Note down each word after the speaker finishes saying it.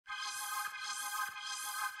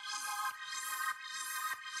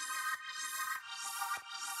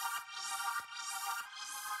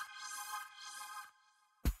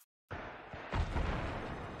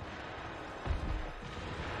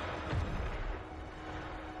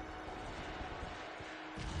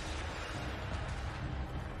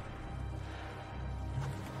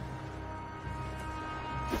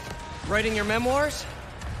Writing your memoirs?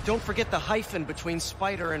 Don't forget the hyphen between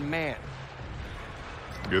spider and man.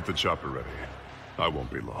 Get the chopper ready. I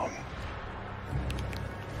won't be long.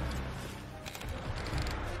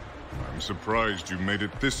 I'm surprised you made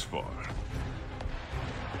it this far.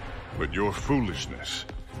 But your foolishness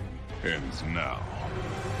ends now.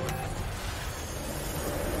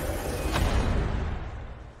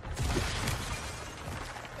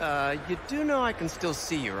 You do know I can still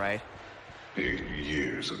see you, right? 8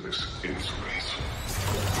 years of this insolence.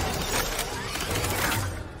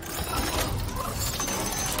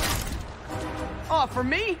 Oh, for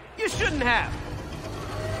me? You shouldn't have.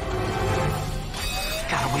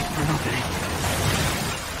 Gotta wait for an opening.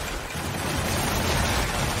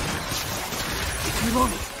 It's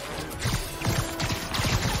reloading.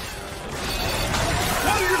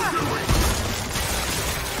 What are you doing?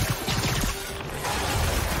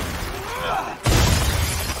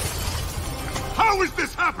 How is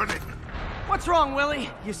this happening? What's wrong, Willie?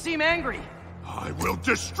 You seem angry. I will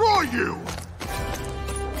destroy you!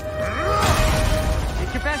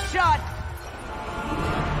 Take your best shot.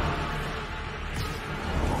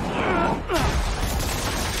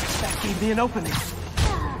 That gave me an opening.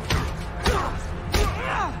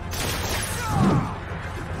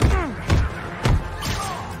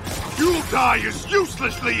 You'll die as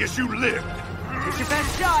uselessly as you lived! Take your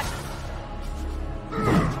best shot.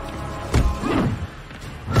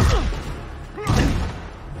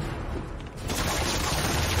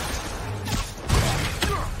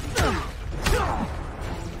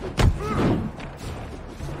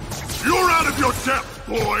 You're out of your depth,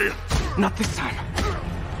 boy! Not this time.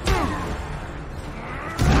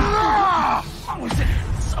 Was it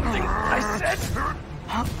something I said?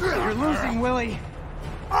 Huh? You're losing, Willie.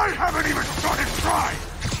 I haven't even started trying!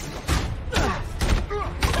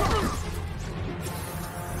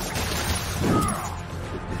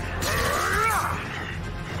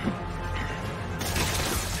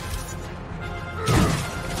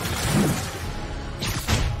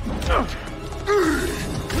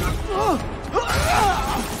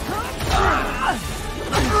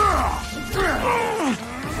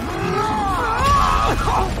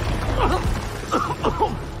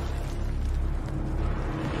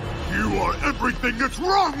 You are everything that's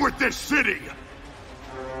wrong with this city!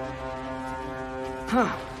 Huh.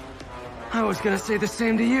 I was gonna say the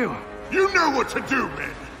same to you. You know what to do,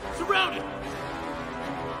 men! Surround him!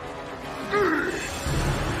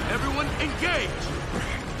 Everyone engage!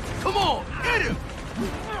 Come on, hit him! You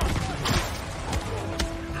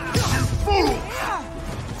fool!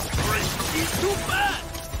 He's too bad!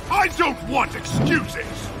 I don't want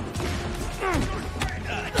excuses!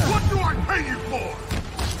 What do I pay you for?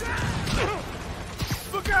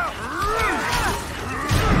 Look out!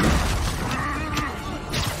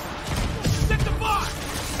 Set the box!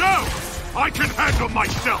 No! I can handle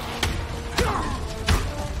myself!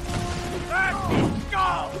 Let's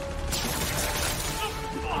go!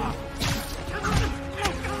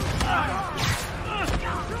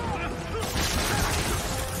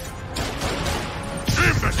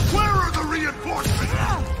 Kingpin, where are the reinforcements? I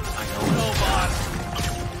don't know, boss.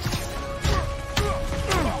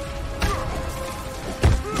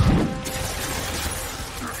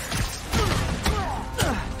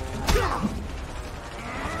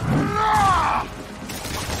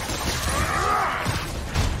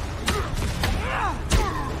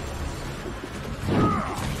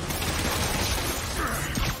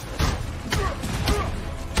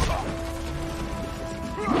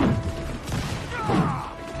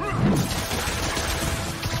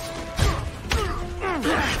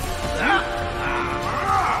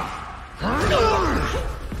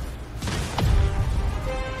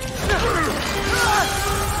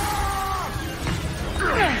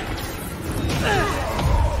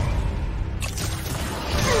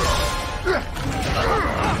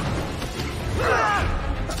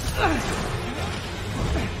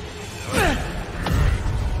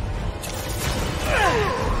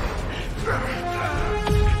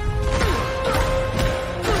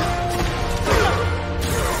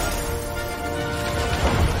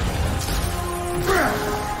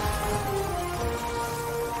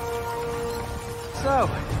 So,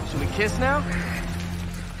 should we kiss now?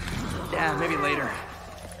 Yeah, maybe later.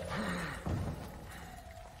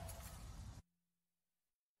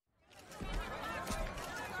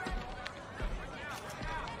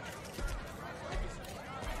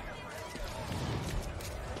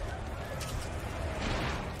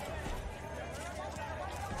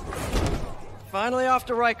 Finally off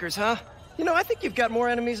to Rikers, huh? You know, I think you've got more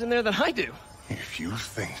enemies in there than I do. If you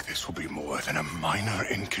think this will be more than a minor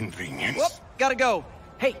inconvenience... Whoop, gotta go.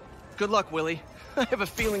 Hey, good luck, Willie. I have a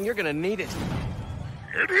feeling you're gonna need it.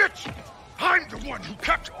 Idiots! I'm the one who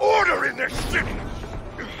kept order in this city!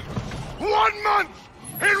 1 month!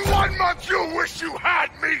 In 1 month you'll wish you had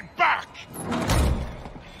me back!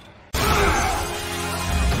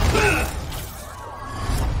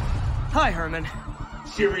 Hi, Herman.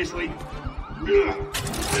 Seriously?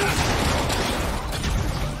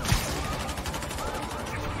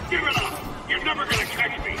 Give it up! You're never gonna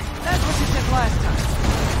catch me! That's what you said last time.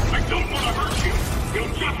 I don't want to hurt you!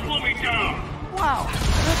 You'll just slow me down! Wow,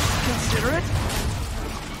 that's considerate.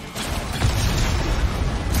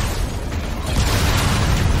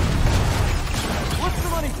 What's the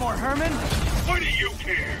money for, Herman? Why do you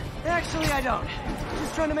care? Actually, I don't.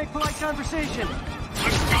 Just trying to make polite conversation.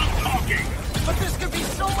 I'm done talking! But this could be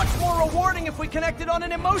so much more rewarding if we connected on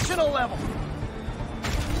an emotional level.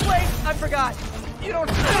 Wait, I forgot. You don't...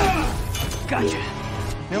 Gotcha.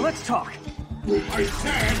 Now let's talk. I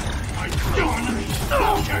said I'm done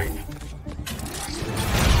talking!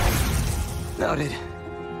 Noted.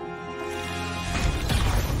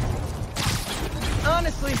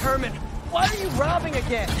 Honestly, Herman, why are you robbing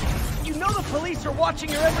again? You know the police are watching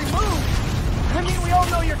your every move. I mean, we all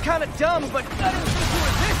know you're kind of dumb, but I didn't think you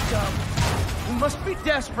were this dumb. You must be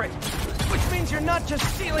desperate, which means you're not just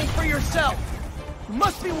stealing for yourself. You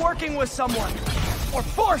must be working with someone, or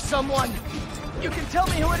for someone. You can tell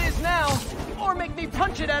me who it is now, or make me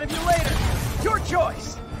punch it out of you later. Your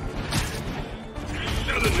choice.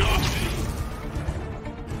 Not enough!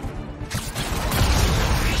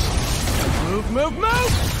 Move, move,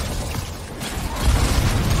 move!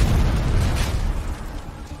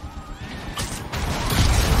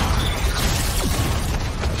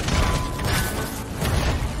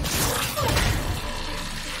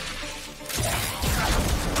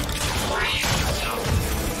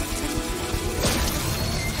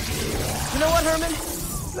 You know what, Herman?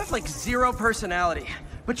 You have like zero personality,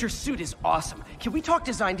 but your suit is awesome. Can we talk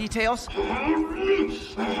design details?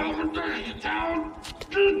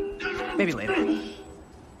 Maybe later.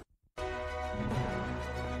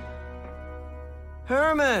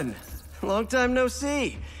 Herman! Long time no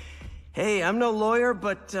see. Hey, I'm no lawyer,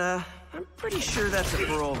 but I'm pretty sure that's a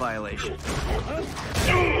parole violation.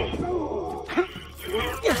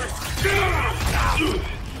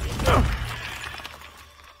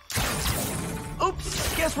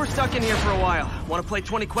 Oops, guess we're stuck in here for a while. Want to play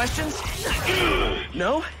 20 questions?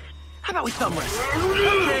 No? How about we thumb wrestle?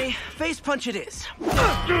 Okay, face punch it is.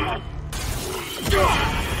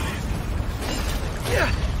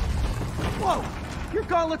 Whoa, your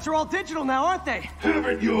gauntlets are all digital now, aren't they? Have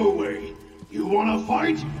it your way. You wanna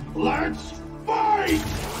fight? Let's fight!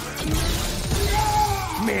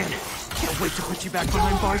 Man, can't wait to put you back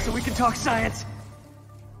behind bars so we can talk science.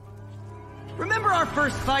 Remember our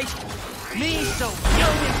first fight? Me so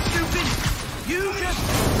young and stupid, you just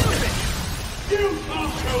stupid. You talk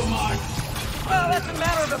too much! Well, that's a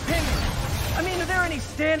matter of opinion. I mean, are there any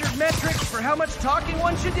standard metrics for how much talking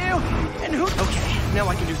one should do? And who... Okay, now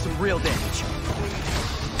I can do some real damage.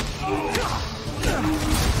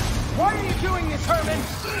 Why are you doing this, Herman?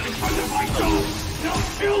 Because if I don't, they'll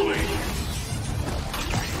kill me!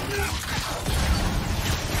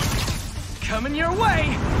 Coming your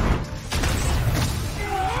way!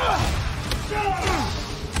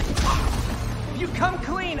 If you come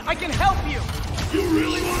clean, I can help you! You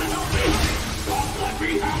really want to help me? Don't let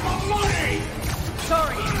me have the money!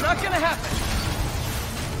 Sorry, it's not gonna happen.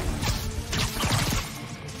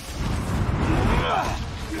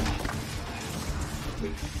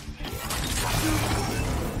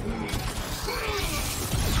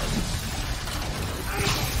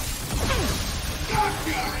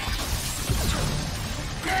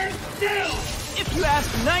 Stand still! If you ask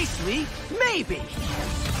nicely, maybe.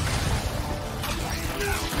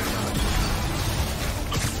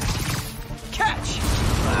 Catch!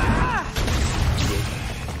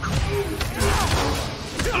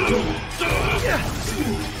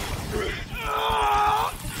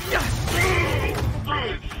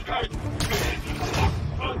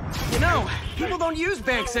 You know, people don't use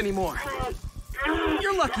banks anymore.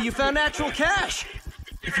 You're lucky you found actual cash.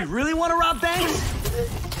 If you really want to rob banks,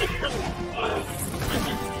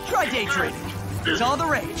 try day trading. It's all the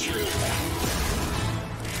rage.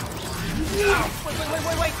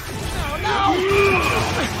 Wait. No!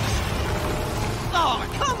 Oh,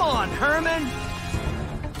 come on, Herman.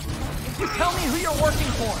 If you tell me who you're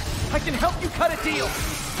working for, I can help you cut a deal.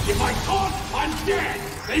 If I talk, I'm dead!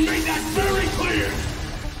 They made that very clear!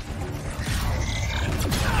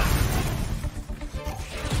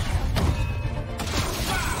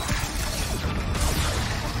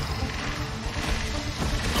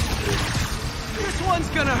 This one's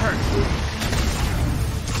gonna hurt.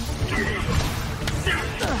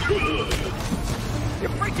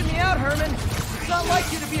 You're freaking me out, Herman. It's not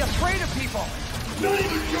like you to be afraid of people. Not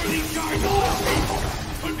even sure these guys are people.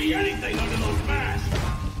 Could be anything under those masks.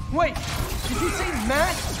 Wait, did you say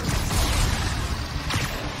masks?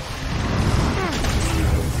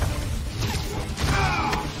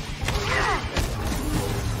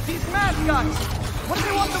 These mascots! What do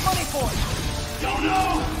they want the money for? Don't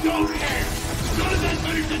know, don't care. As soon as I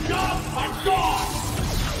finish the job, I'm gone.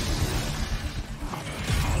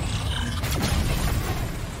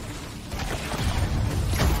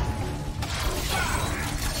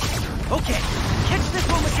 Okay, catch this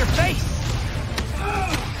one with your face!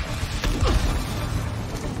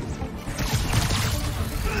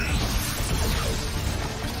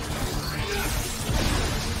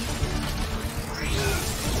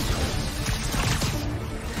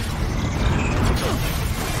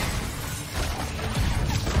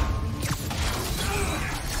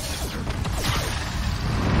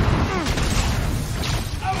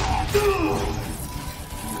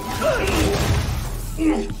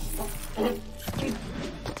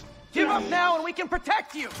 Give up now and we can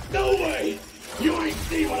protect you! No way! You ain't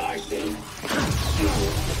seen what I see!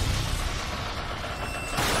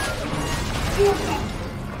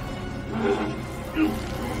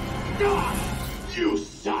 You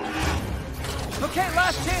son of a... Okay,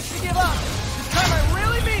 last chance to give up. This time I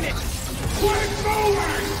really mean it! We're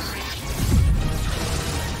moving!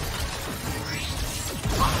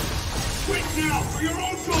 Quick now for your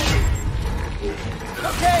own good!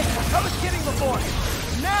 Okay, I was kidding before.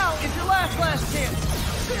 Now is your last chance.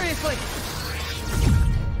 Seriously.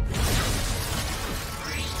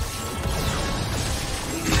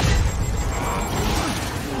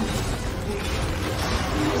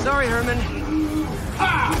 Sorry, Herman.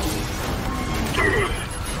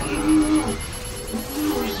 You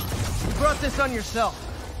brought this on yourself.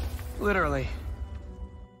 Literally.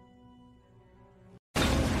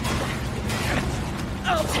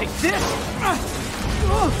 I'll take this!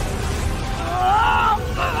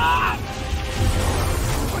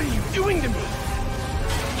 What are you doing to me?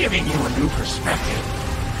 Giving you a new perspective.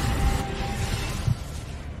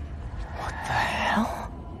 What the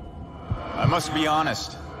hell? I must be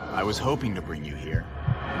honest. I was hoping to bring you here.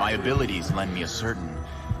 My abilities lend me a certain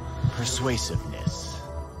persuasiveness.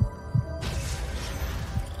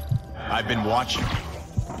 I've been watching you.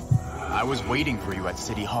 I was waiting for you at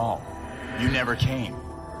City Hall. You never came.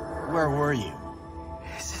 Where were you?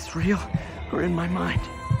 Is this real or in my mind?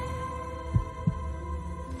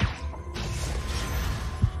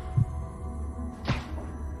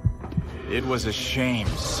 It was a shame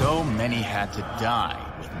so many had to die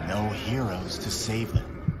with no heroes to save them.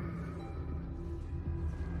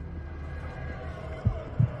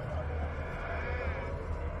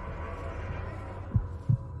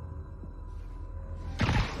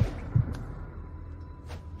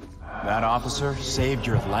 That officer saved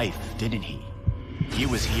your life, didn't he? He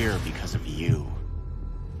was here because of you.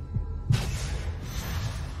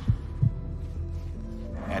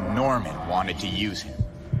 And Norman wanted to use him.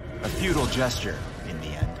 A futile gesture, in the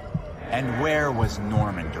end. And where was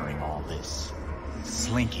Norman during all this?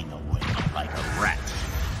 Slinking away like a rat.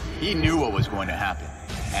 He knew what was going to happen,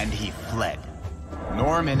 and he fled.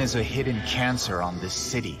 Norman is a hidden cancer on this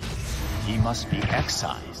city. He must be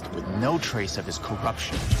excised with no trace of his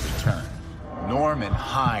corruption to return. Norman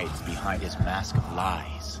hides behind his mask of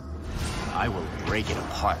lies. I will break it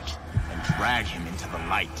apart and drag him into the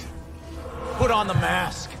light. Put on the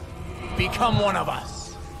mask. Become one of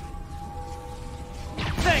us.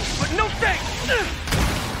 Thanks, but no thanks!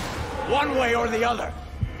 One way or the other,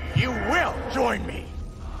 you will join me.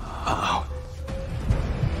 Uh-oh.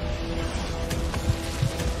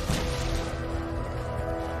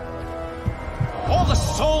 All the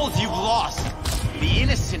souls you've lost, the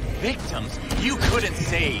innocent victims you couldn't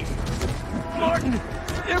save. Martin,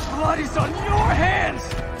 their blood is on your hands!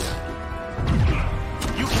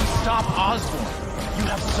 You can stop Osborn. You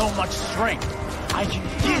have so much strength. I can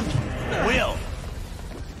give you will.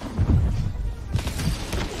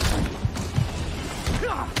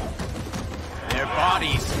 Their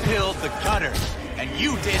bodies filled the gutters, and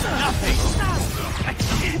you did nothing. I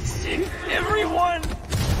can't see everyone!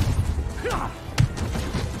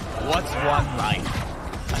 What's one life?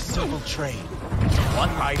 A civil trade.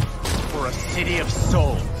 One life for a city of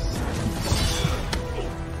souls.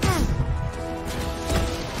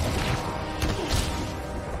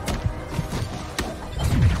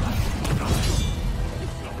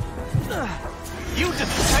 You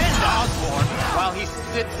defend Osborn while he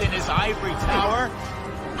sits in his ivory tower?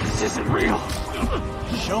 This isn't real.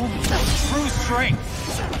 Show me your true strength.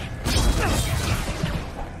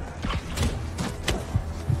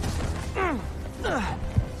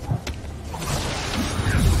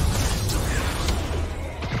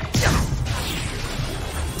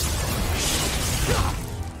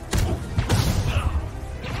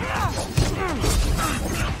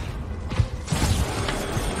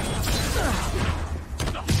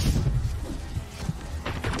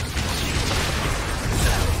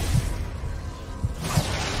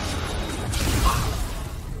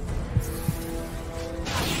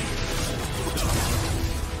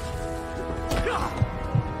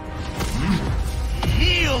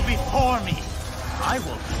 Before me, I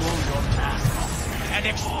will throw your mask off and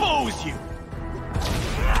expose you.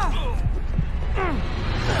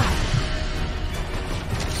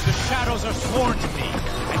 The shadows are sworn to me,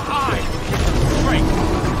 and I will break.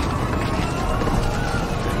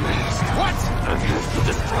 What?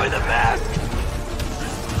 Destroy the mask!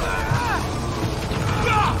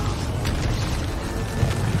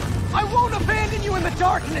 I won't abandon you in the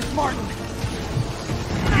darkness, Martin.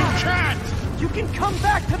 You can't. You can come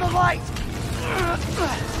back to the light!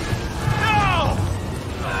 No!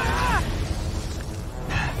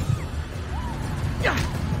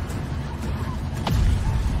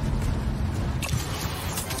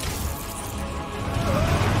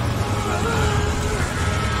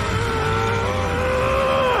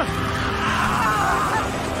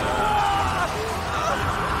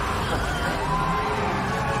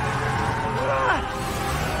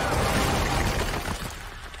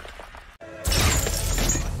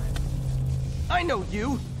 I know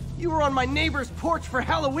you. You were on my neighbor's porch for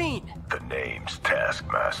Halloween. The name's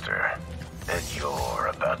TaskMaster, and you're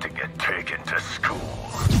about to get taken to school.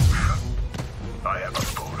 I have a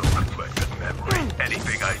photo-reflective memory.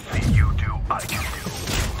 Anything I see you do, I can do.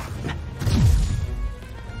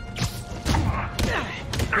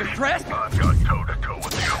 Impressed? I've gone toe-to-toe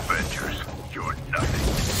with the Avengers. You're nothing.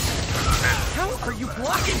 How are you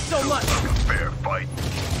blocking so much? Like a fair fight.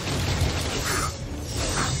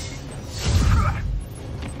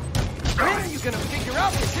 When are you gonna figure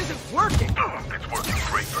out this isn't working? It's working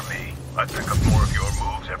great for me. I pick up more of your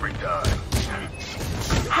moves every time.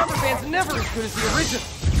 Your cover band's never as good as the original.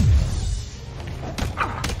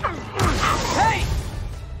 Hey!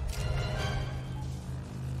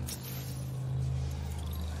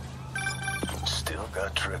 Still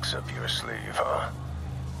got tricks up your sleeve, huh?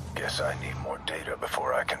 Guess I need more data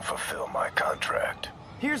before I can fulfill my contract.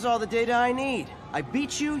 Here's all the data I need. I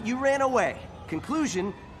beat you, you ran away.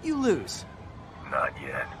 Conclusion, you lose. Not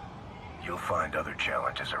yet. You'll find other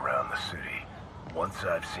challenges around the city. Once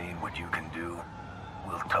I've seen what you can do,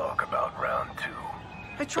 we'll talk about round 2.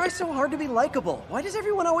 I try so hard to be likable. Why does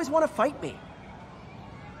everyone always want to fight me?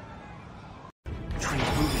 Train's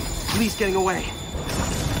moving. Lee's getting away.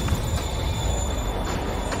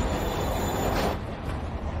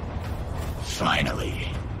 Finally.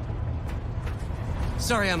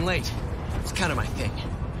 Sorry I'm late. It's kind of my thing.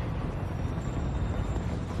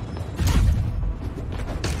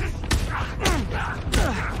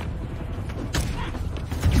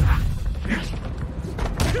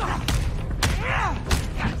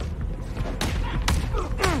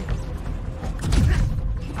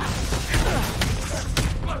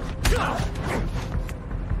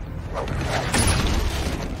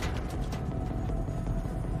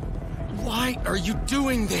 Why are you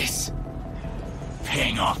doing this?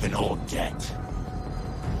 Paying off an old debt.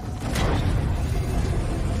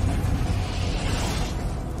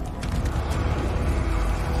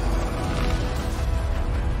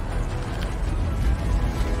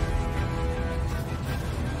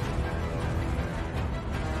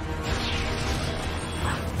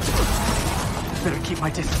 Better keep my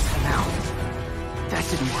distance for now. That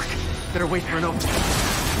didn't work. Better wait for an opening.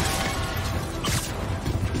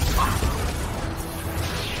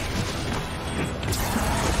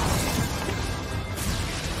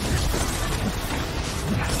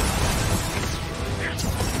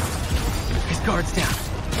 His guard's down.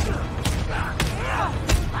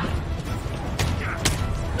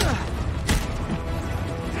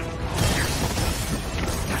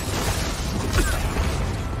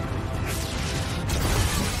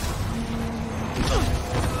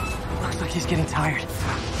 He's getting tired.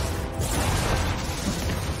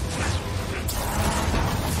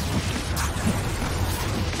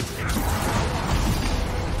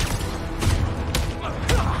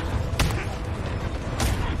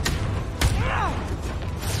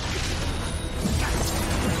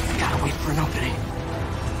 Gotta wait for an opening.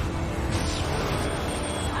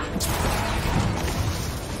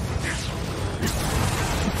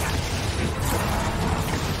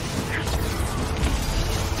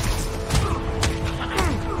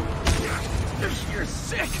 You're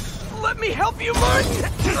sick! Let me help you, Martin!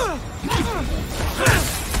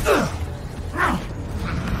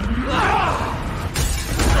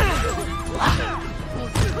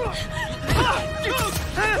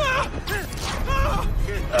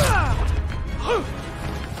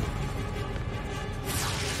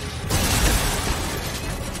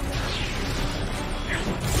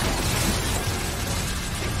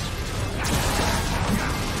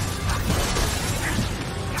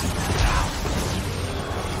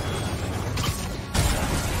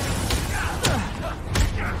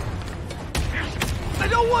 I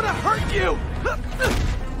don't want to hurt you!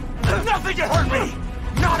 Nothing can hurt me!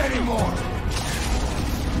 Not anymore!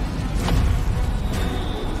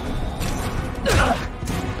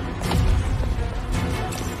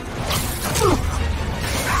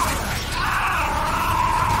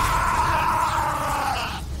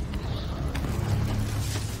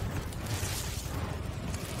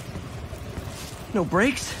 No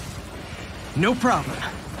brakes? No problem.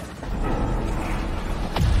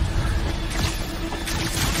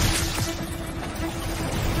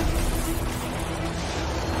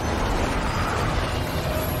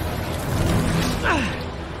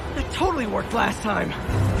 That totally worked last time.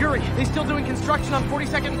 Yuri, they still doing construction on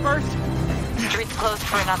 42nd and 1st? Street's closed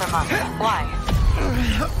for another month. Why?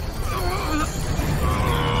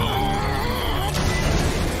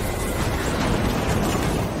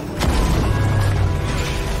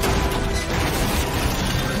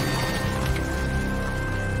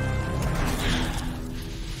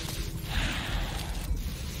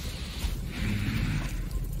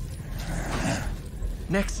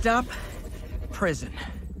 Next stop, prison.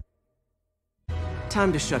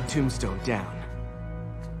 Time to shut Tombstone down.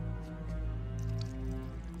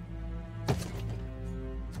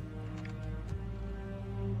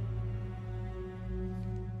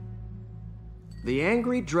 The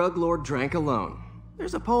angry drug lord drank alone.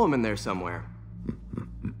 There's a poem in there somewhere.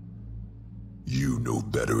 You know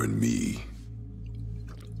better than me.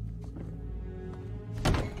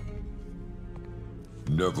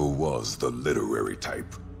 Never was the literary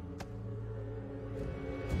type.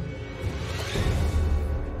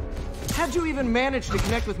 How'd you even manage to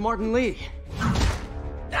connect with Martin Lee?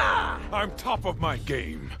 I'm top of my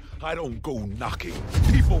game. I don't go knocking.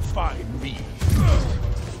 People find me.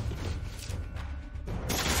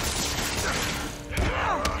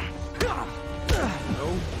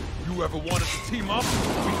 No? You ever wanted to team up?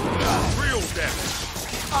 We can do real damage.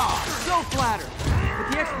 So flattered. But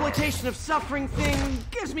the exploitation of suffering thing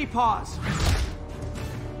gives me pause.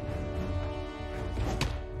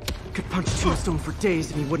 Could punch Tombstone for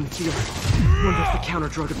days and he wouldn't feel it. Wonder if the counter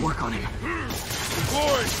drug would work on him.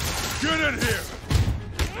 Boys, get in here!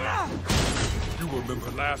 You remember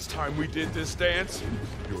last time we did this dance?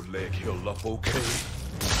 Your leg healed up okay?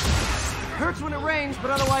 Hurts when it rains, but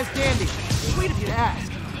otherwise dandy. Sweet of you to ask.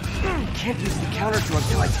 Can't use the counter drug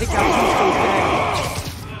till I take out Tombstone's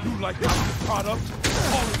bag. You like the product?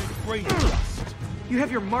 Call it brain dust. You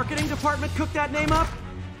have your marketing department cook that name up?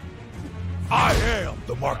 I am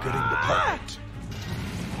the marketing department.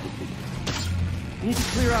 I need to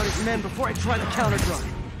clear out his men before I try the counter drug.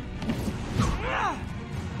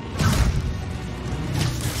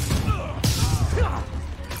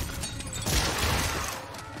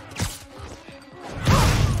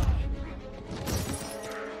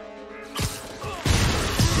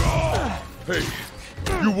 Hey,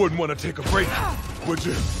 you wouldn't want to take a break, would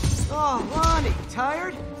you? Oh, Lonnie,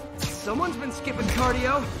 tired? Someone's been skipping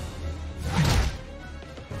cardio.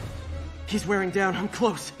 He's wearing down. I'm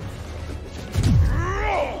close.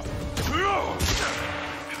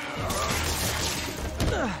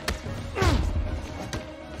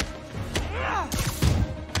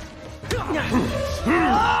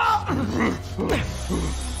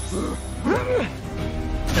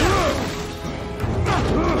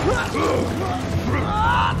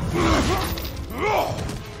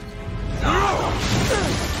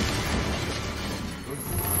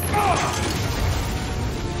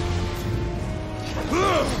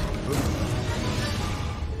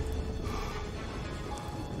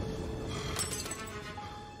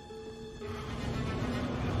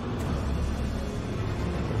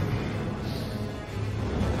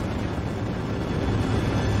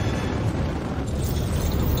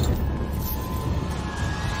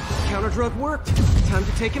 Counter drug worked. Time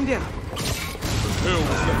to take him down. Hell was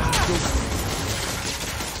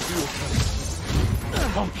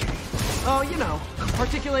that funky. Oh, you know,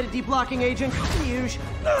 articulated deblocking agent. Huge.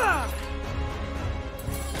 Man,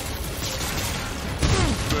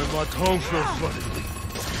 my tongue feels funny.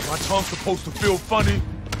 My tongue's supposed to feel funny.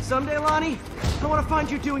 Someday, Lonnie, I want to find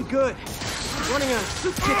you doing good. Running a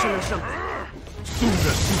soup kitchen or something. Soon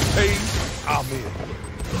as soup pays, I'm in.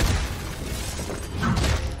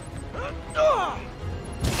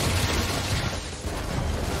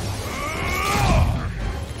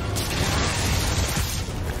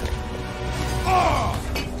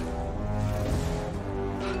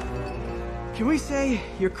 Can we say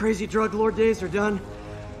your crazy drug lord days are done?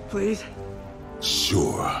 Please?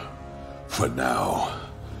 Sure. For now.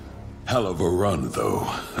 Hell of a run, though.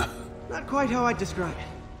 Not quite how I'd describe it.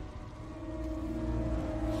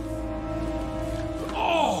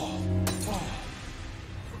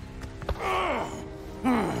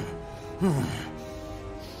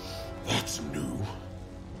 That's new.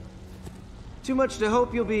 Too much to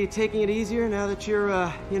hope you'll be taking it easier now that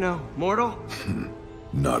you're, mortal?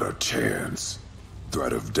 Not a chance.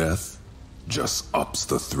 Threat of death just ups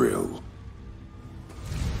the thrill.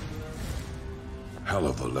 Hell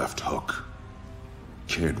of a left hook.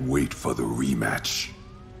 Can't wait for the rematch.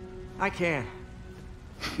 I can.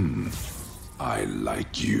 I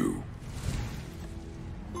like you.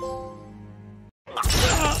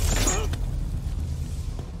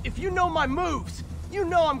 If you know my moves, you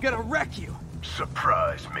know I'm gonna wreck you.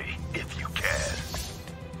 Surprise me, if you can.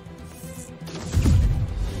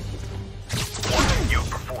 Watching you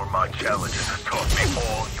perform my challenges has taught me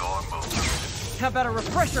all your moves. How about a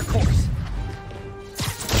refresher course?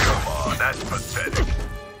 Come on, that's pathetic.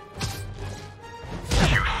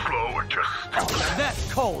 You slow or just stupid?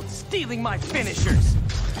 That's cold, stealing my finishers.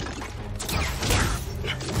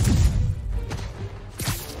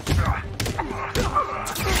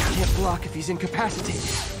 Can't block if he's incapacitated.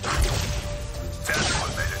 That's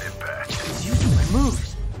what made an impact. He's using my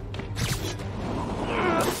moves.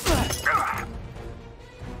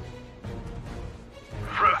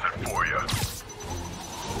 Present for you.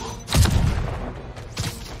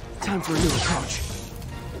 Time for a new approach.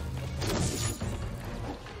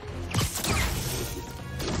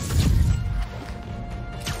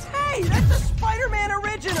 Hey, that's a Spider-Man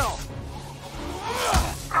original!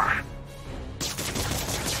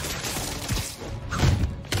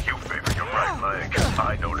 You favor your right leg.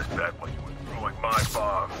 I noticed that when you were throwing my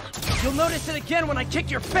bombs. You'll notice it again when I kick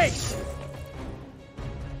your face!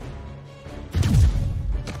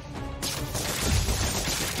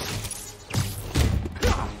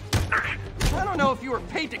 I don't know if you were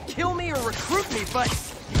paid to kill me or recruit me, but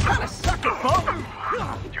you kinda suck at both.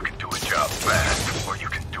 You can do a job fast, or you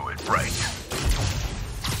can do it right.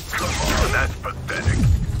 Come on, that's pathetic.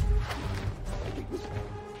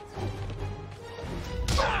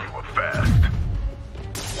 Oh, you were fast.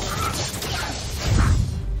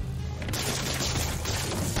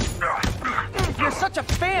 If you're such a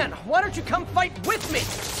fan, why don't you come fight with me?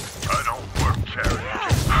 I don't work charity.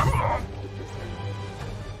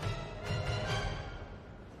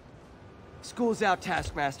 School's out,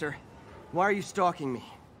 TaskMaster. Why are you stalking me?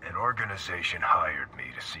 An organization hired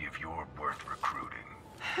me to see if you're worth recruiting.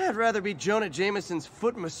 I'd rather be Jonah Jameson's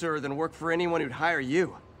foot masseur than work for anyone who'd hire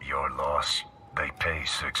you. Your loss. They pay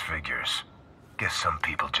 6 figures. Guess some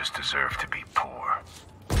people just deserve to be poor.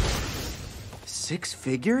 6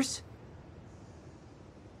 figures?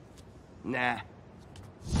 Nah.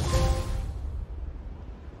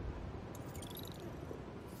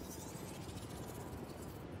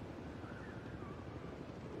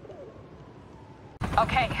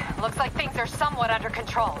 Okay, looks like things are somewhat under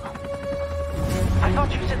control. I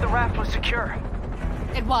thought you said the raft was secure.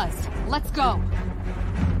 It was. Let's go.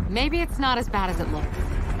 Maybe it's not as bad as it looks.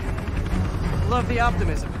 Love the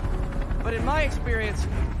optimism. But in my experience,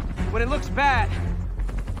 when it looks bad,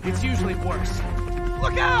 it's usually worse.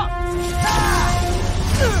 Look out!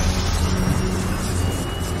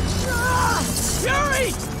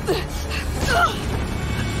 Fury!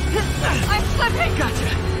 I'm slipping! Gotcha!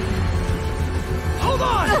 Hold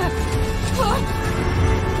on!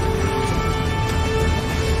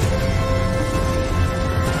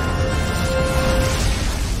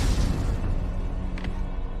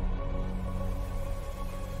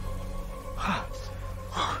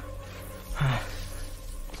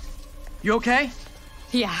 You okay?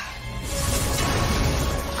 Yeah.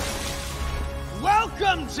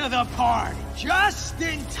 Welcome to the party! Just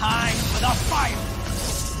in time for the fire!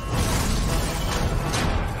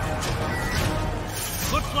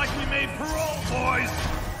 Looks like we made parole, boys.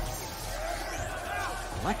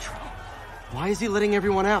 Electro? Why is he letting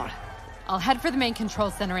everyone out? I'll head for the main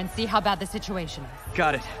control center and see how bad the situation is.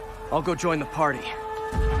 Got it. I'll go join the party.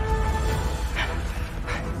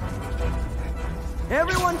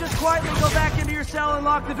 Everyone just quietly go back into your cell and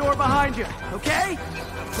lock the door behind you, okay?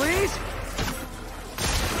 Please?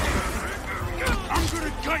 I'm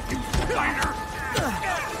gonna cut you, Spider!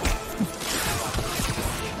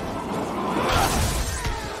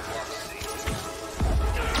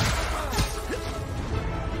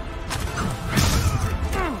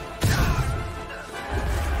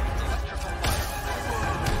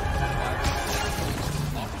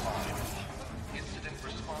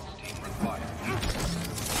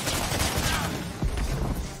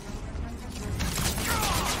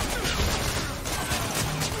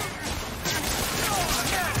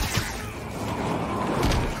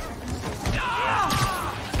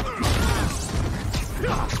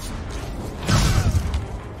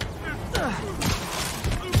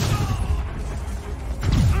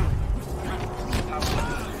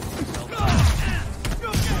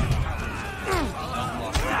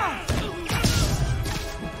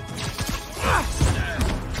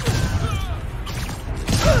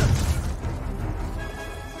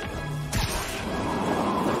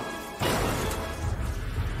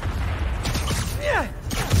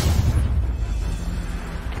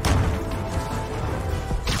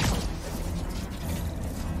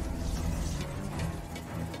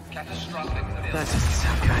 That doesn't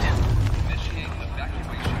sound good. Initiate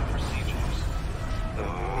evacuation procedures.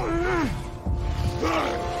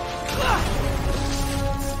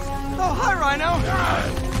 Oh, hi, Rhino!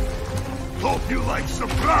 Hope you like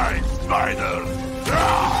surprise, Spider!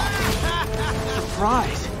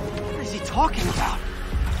 Surprise? What is he talking about?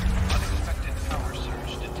 Unexpected power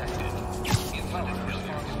surge detected. Invalid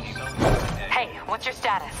response key. Hey, what's your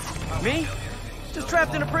status? Me? Just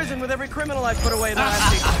trapped in a prison with every criminal I put away in the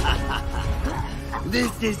last week.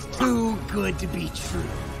 This is too good to be true.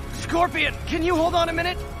 Scorpion, can you hold on a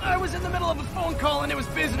minute? I was in the middle of a phone call and it was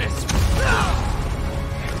business.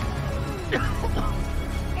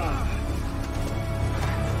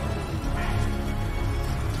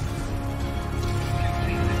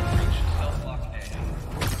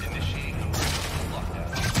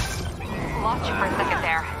 Lost you for a second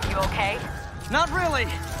there. You okay? Not really.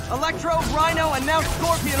 Electro, Rhino, and now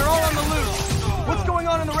Scorpion are all on the loose. What's going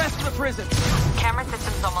on in the rest of the prison? Camera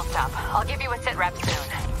system's almost up. I'll give you a sit rep soon.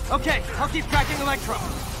 Okay, I'll keep tracking Electro.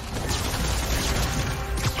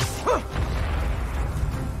 Whoa!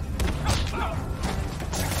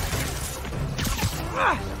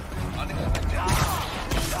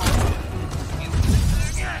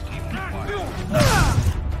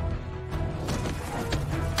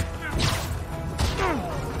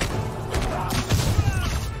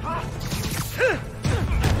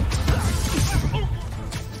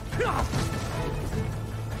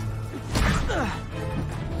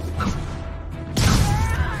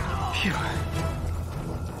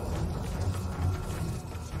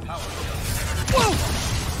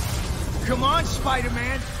 Come on,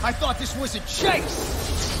 Spider-Man. I thought this was a chase.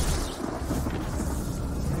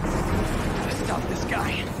 Stop this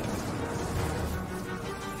guy.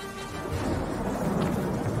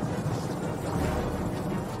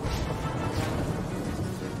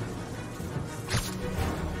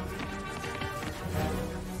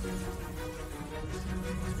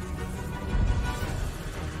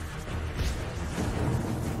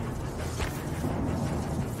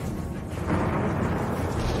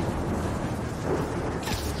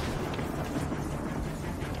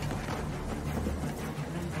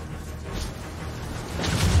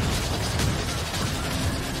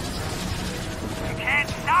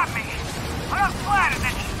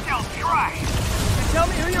 Tell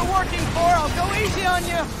me who you're working for, I'll go easy on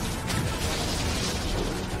you!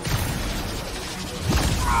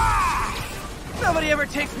 Nobody ever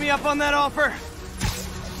takes me up on that offer!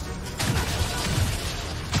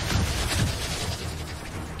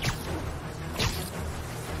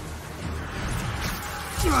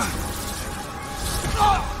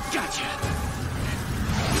 Gotcha.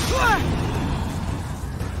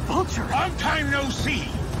 Vulture! Long time no see.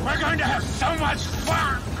 We're going to have so much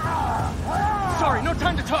fun. Sorry, no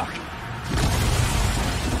time to talk.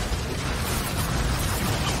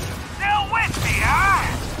 Still with me, huh?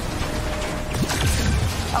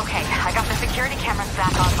 Okay, I got the security cameras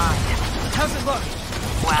back online. How's it look?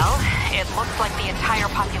 Well, it looks like the entire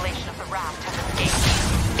population of the raft has escaped,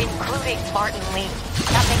 including Martin Lee.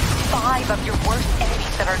 That makes 5 of your worst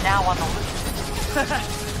enemies that are now on the loose.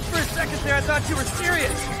 For a second there, I thought you were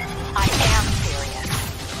serious. I am serious.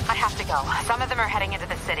 I have to go. Some of them are heading into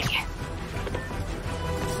the city.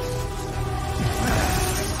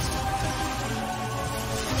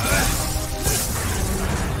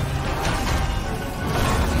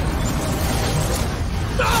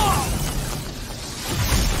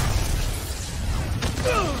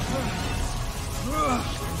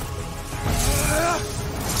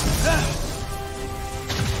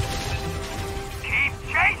 Keep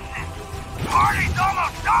chasing. Party's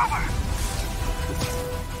almost over.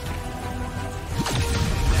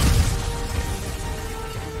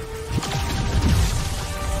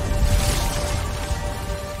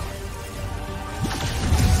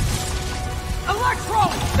 Electro,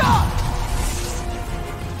 stop!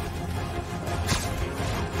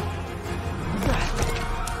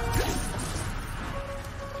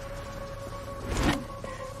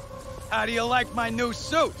 How do you like my new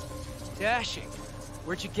suit? Dashing.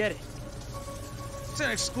 Where'd you get it? It's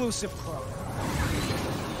an exclusive club.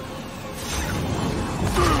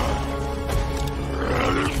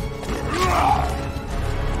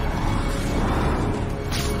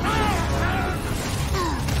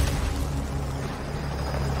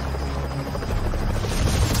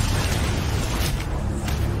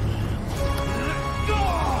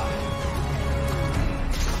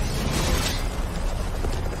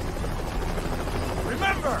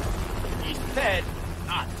 Remember, He said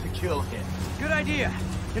not to kill him. good idea.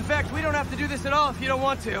 In fact, we don't have to do this at all if you don't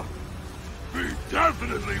want to. We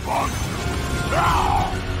definitely want to.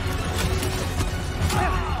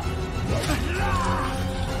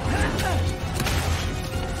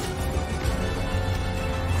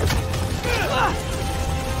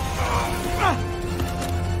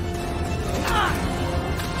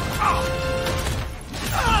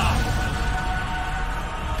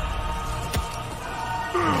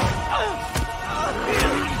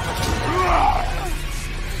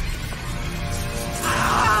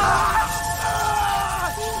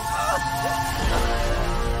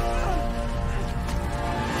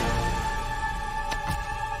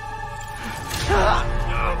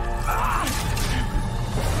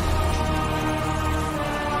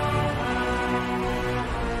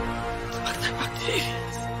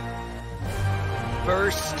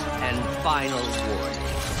 First and final warning.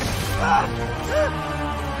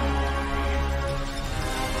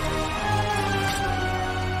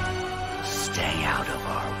 Stay out of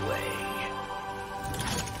our way.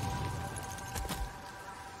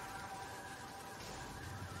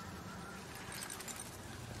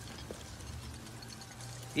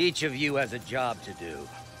 Each of you has a job to do.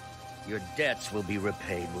 Your debts will be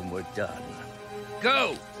repaid when we're done.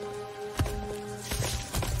 Go!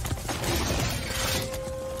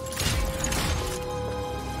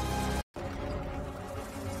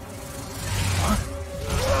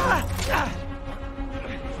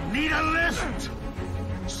 Need a lift?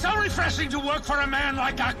 So refreshing to work for a man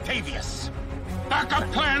like Octavius.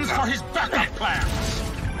 Backup plans for his backup plans.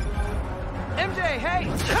 MJ, hey!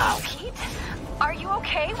 Pete? Are you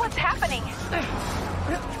okay? What's happening?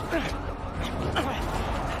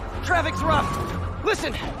 Traffic's rough.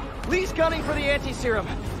 Listen, Lee's gunning for the anti-serum.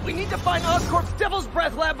 We need to find Oscorp's Devil's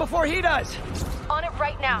Breath lab before he does. On it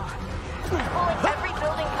right now. Pulling every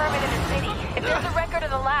building permit in the city. If there's a record of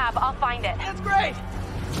the lab, I'll find it. That's great.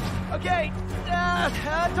 Okay,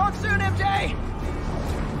 talk soon, MJ.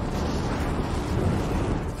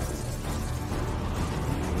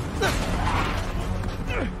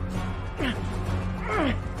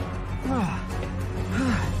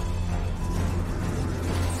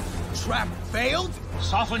 Trap failed?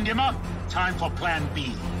 Softened him up. Time for plan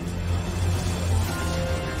B.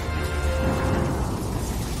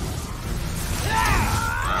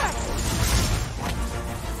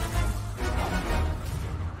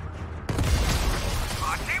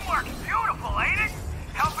 Teamwork's beautiful, ain't it?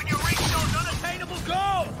 Helping you reach those unattainable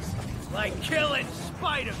goals! Like killing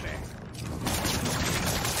Spider-Man.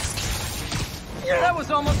 That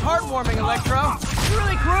was almost heartwarming, Electro. You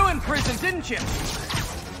really grew in prison, didn't you?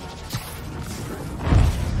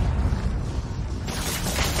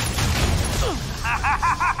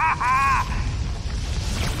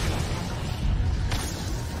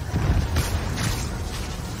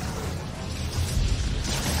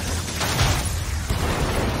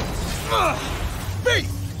 Me!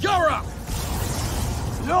 You're up!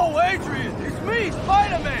 No, Adrian, it's me,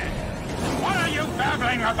 Spider-Man! What are you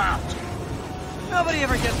babbling about? Nobody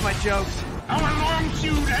ever gets my jokes. Our long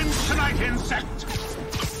feud ends tonight, insect.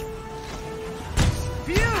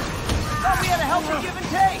 Phew! Thought we had a healthy give and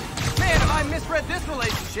take. Man, have I misread this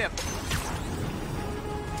relationship.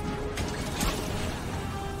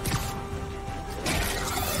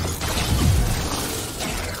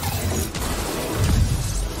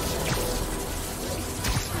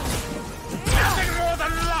 Nothing more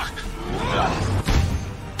than luck!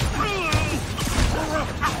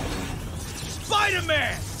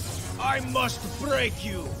 Spider-Man! I must break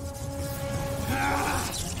you.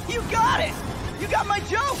 You got it! You got my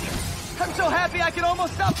joke! I'm so happy I can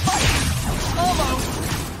almost stop fighting! Almost!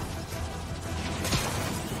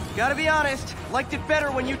 Gotta be honest, liked it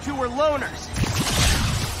better when you two were loners.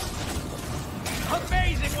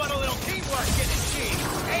 Amazing what a little teamwork can achieve,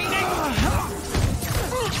 ain't it?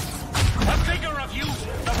 The vigor of youth,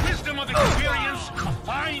 the wisdom of experience, a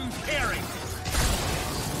fine pairing.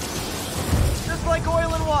 Just like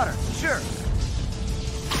oil and water, sure.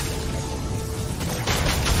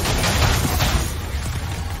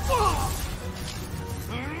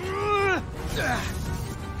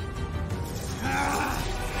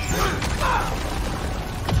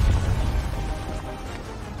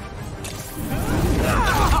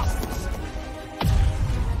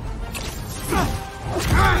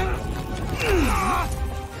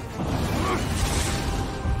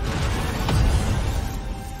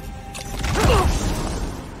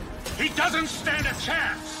 He doesn't stand a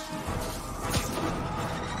chance.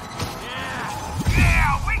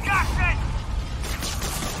 Yeah, we got this!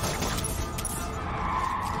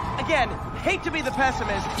 Again, hate to be the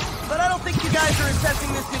pessimist, but I don't think you guys are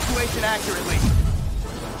assessing this situation accurately.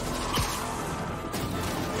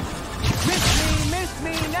 Miss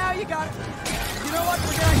me, now you got it. You know what?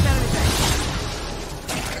 Forget I said anything.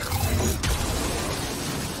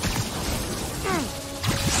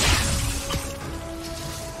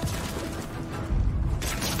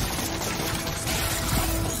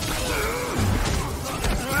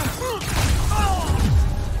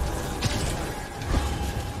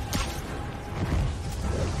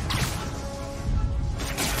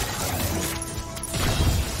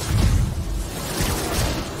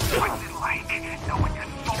 What's it like knowing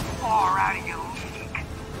you're so far out of your league?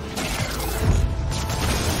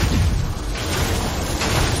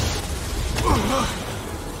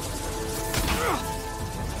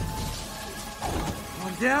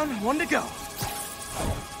 down, one to go.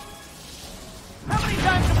 How many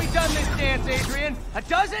times have we done this dance, Adrian? A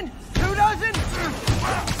dozen? 2 dozen?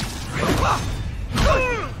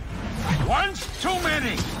 Once too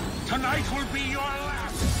many. Tonight will be your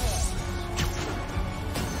last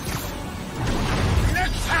one.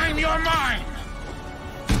 Next time you're mine.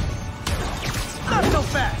 Not so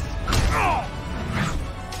fast.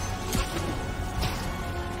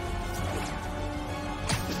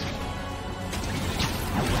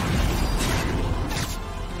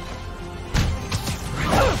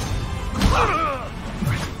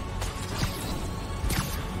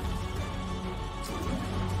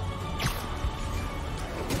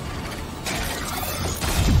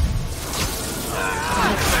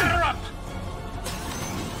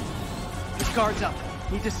 Guards up.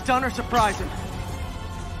 Need to stun or surprise him.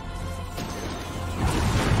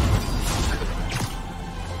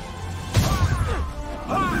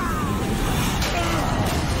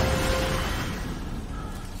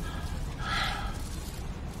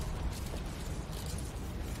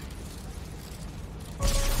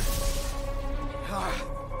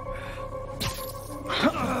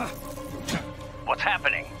 What's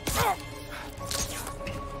happening?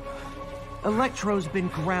 Electro's been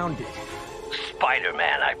grounded.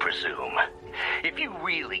 Spider-Man, I presume. If you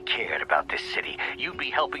really cared about this city, you'd be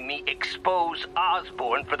helping me expose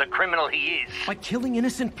Osborn for the criminal he is. By killing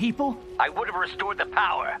innocent people? I would have restored the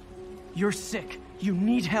power. You're sick. You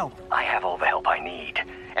need help. I have all the help I need,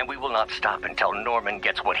 and we will not stop until Norman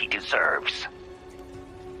gets what he deserves.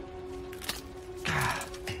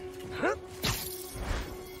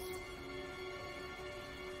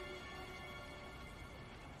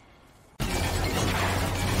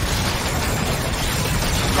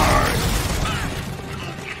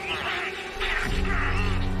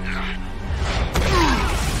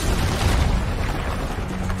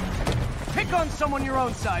 Pick on someone your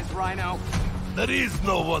own size, Rhino. There is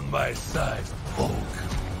no one my size, Hulk.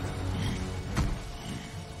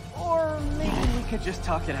 Or maybe we could just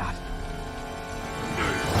talk it out.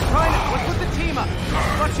 Rhino, let's put the team up.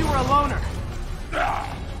 Thought you were a loner.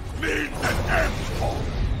 Means an end, Hulk.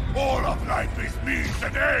 All of life is means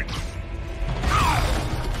an end.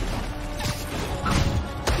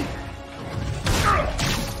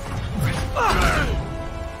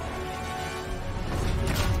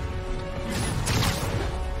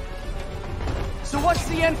 So what's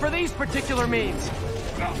the end for these particular means?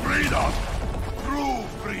 Freedom! True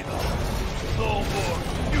freedom! No more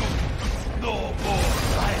you! No more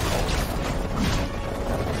Rhino!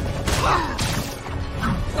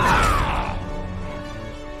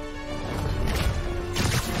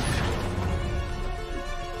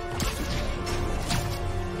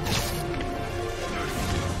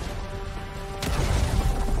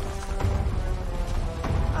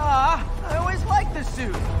 I always liked the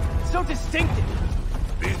suit. So distinctive.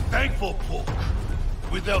 Be thankful, Hulk.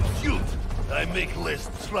 Without suit, I make less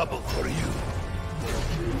trouble for you.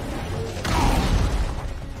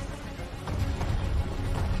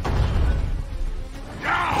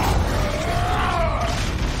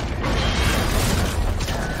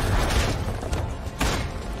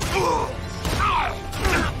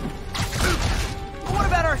 What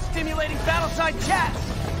about our stimulating battle-side chats?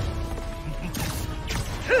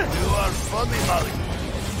 You are funny, Molly.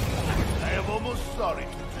 I am almost sorry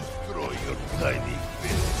to destroy your tiny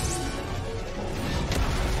fist.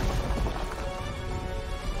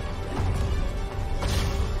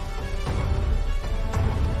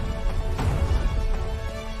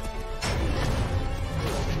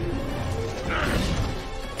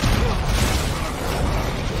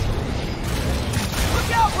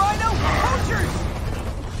 Look out, Rhino! Vultures!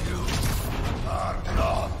 You are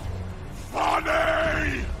not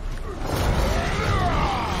funny!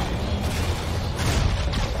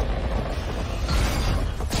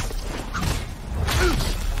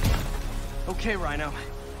 Okay, Rhino.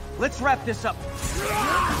 Let's wrap this up.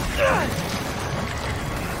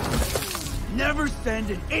 Never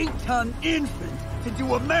send an 8-ton infant to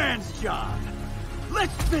do a man's job.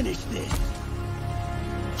 Let's finish this.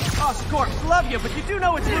 Oh, Scorps, love you, but you do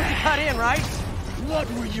know it's Luke to cut in, right? What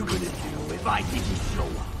were you gonna do if I didn't show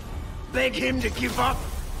up? Beg him to give up?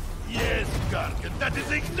 Yes, Gargan, that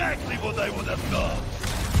is exactly what I would have done.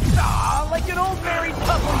 Ah, like an old married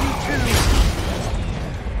couple, you two.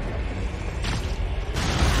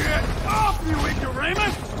 Get off, you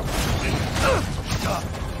ignoramus!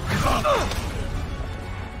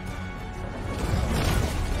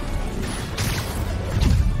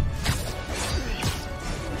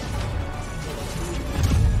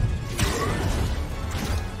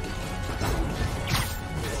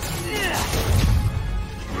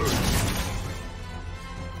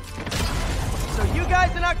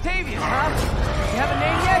 Octavius, huh? You have a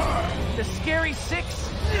name yet? The Scary Six?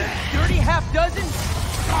 Dirty Half Dozen?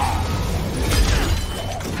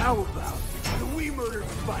 How about we murdered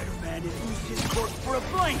Spider-Man and used his corpse for a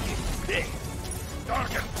blanket? Hey,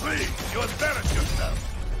 Darkin, please, you embarrass yourself.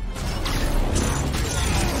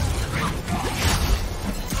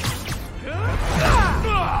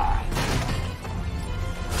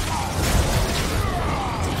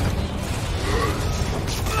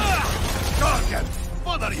 Darkin,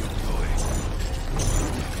 what are you doing?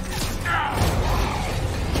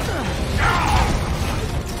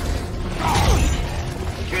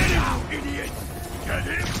 Get him, you idiot! Get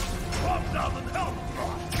him! Drop down and help!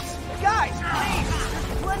 Guys, please!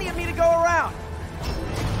 There's plenty of me to go around!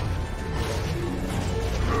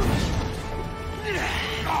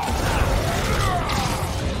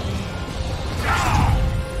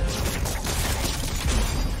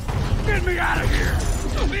 Get me out of here!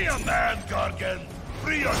 Be a man, Gargan!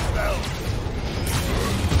 Free yourself!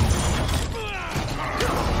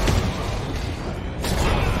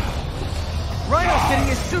 Rhino's getting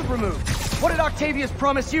his suit removed. What did Octavius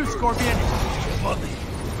promise you, Scorpion? Money.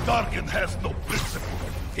 Gargan has no principle.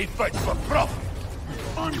 He fights for profit.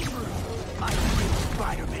 Untrue. I rip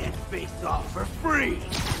Spider-Man's face off for free.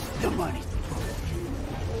 The money's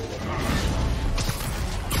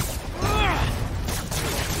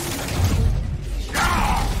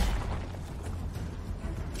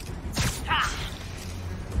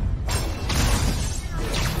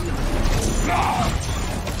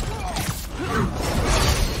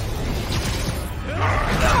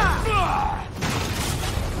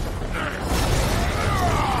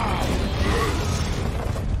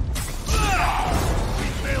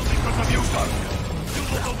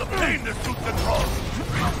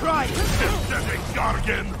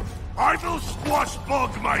I will squash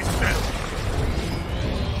bug myself!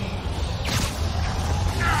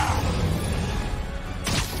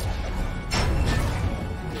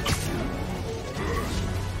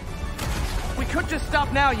 We could just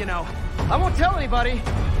stop now, you know. I won't tell anybody.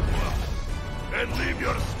 And leave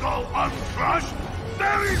your skull uncrushed?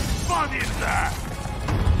 There is fun in that!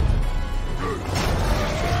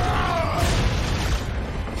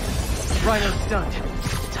 Rhino's stunned.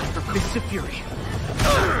 Time for Fists of Fury.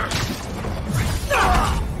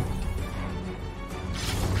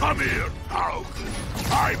 Come here, pal.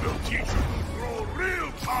 I will teach you to throw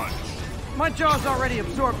real punch. My jaw's already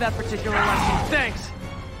absorbed that particular lesson. Thanks.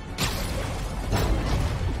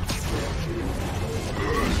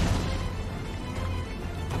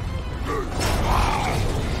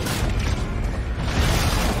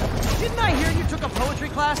 Didn't I hear you took a poetry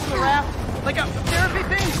class to the raft? Like a therapy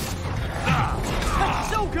thing? That's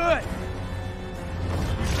so good!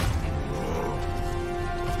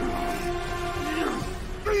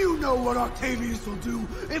 Do you know what Octavius will do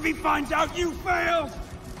if he finds out you failed?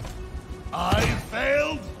 I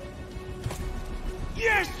failed?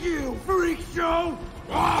 Yes, you freak show!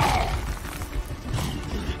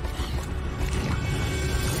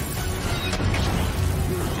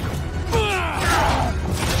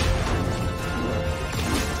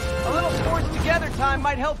 A little forced together time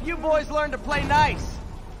might help you boys learn to play nice.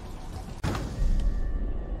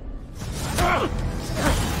 Turn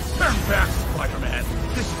back, Spider-Man!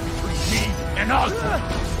 This is between me and Osborn!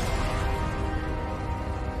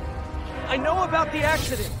 I know about the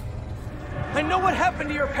accident. I know what happened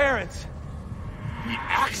to your parents. The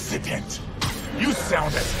accident? You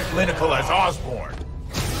sound as clinical as Osborn.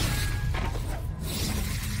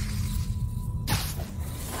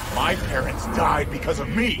 My parents died because of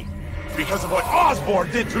me. Because of what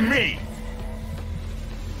Osborn did to me.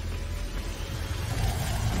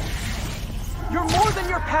 You're more than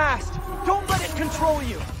your past. Don't let it control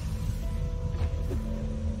you.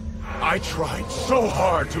 I tried so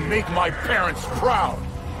hard to make my parents proud.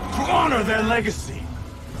 To honor their legacy.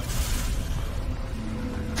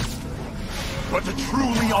 But to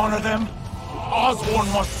truly honor them, Osborn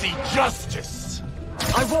must see justice.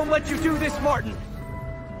 I won't let you do this, Martin.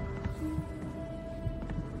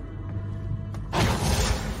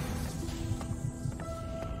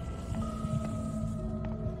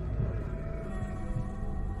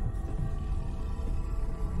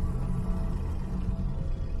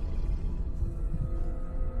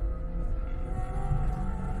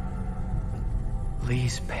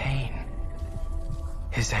 Lee's pain,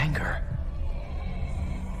 his anger,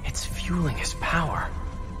 it's fueling his power.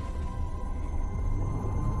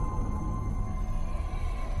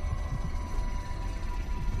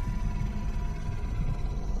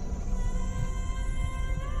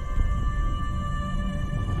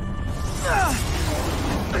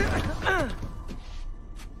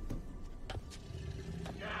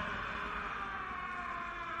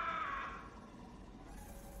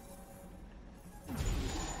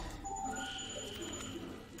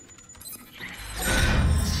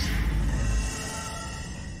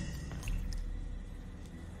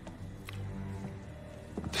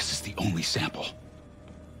 sample.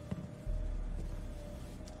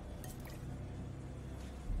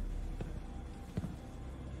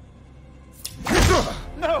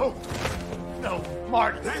 No! No,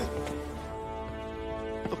 Martin!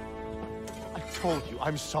 Look, I told you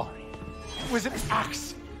I'm sorry. It was an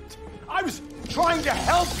accident. I was trying to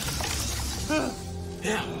help.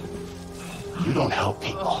 You don't help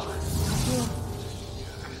people.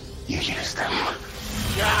 You use them.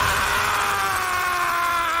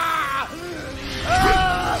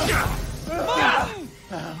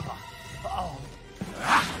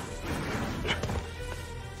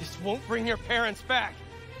 This won't bring your parents back.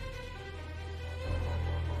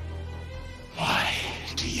 Why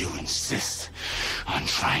do you insist on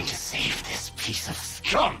trying to save this piece of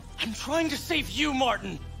scum? I'm trying to save you,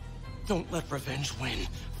 Martin. Don't let revenge win.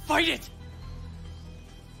 Fight it!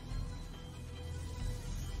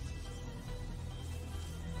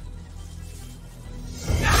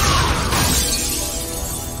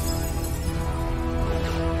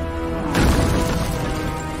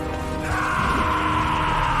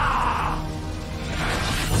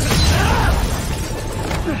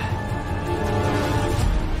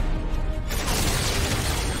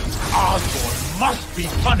 Osborn must be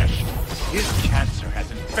punished. His cancer has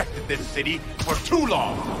infected this city for too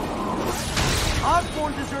long.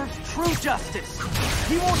 Osborn deserves true justice.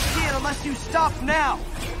 He won't see it unless you stop now.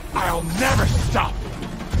 I'll never stop.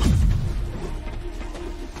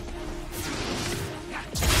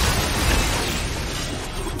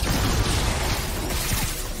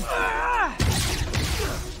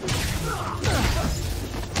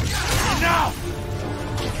 Now!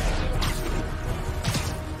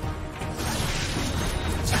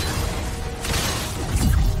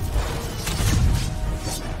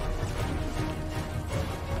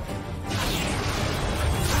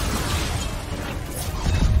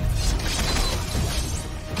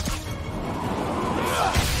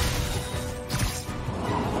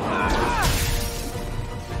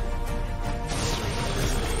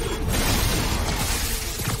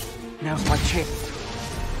 Now's my chance.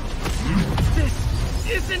 This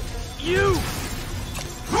isn't you!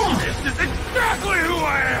 This is exactly who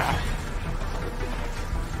I am!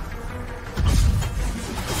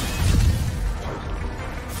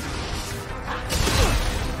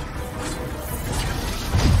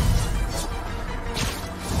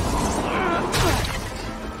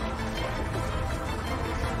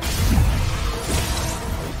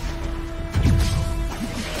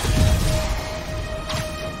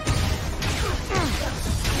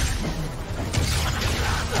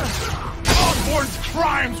 Osborn's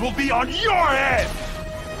crimes will be on your head!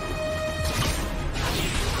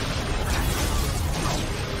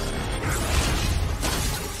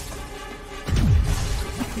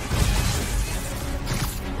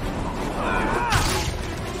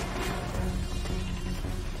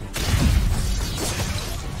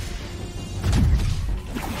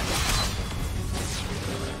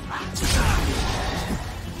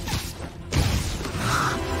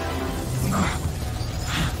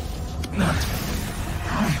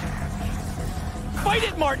 Fight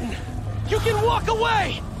it, Martin! You can walk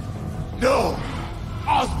away! No!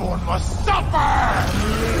 Osborn must suffer!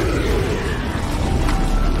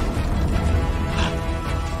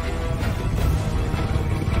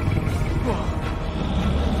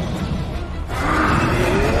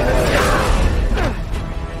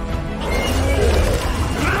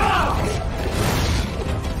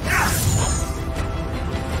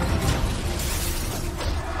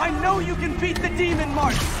 I know you can beat the demon,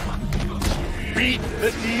 Martin! Beat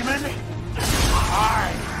the demon?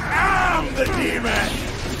 I am the demon!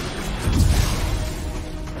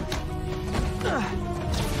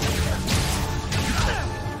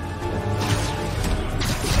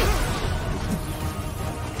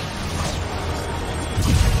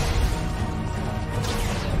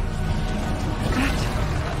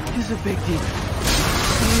 That is a big demon.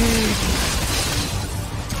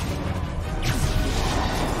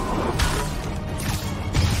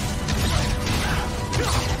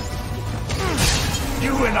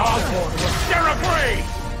 You and Osborn will share a grave!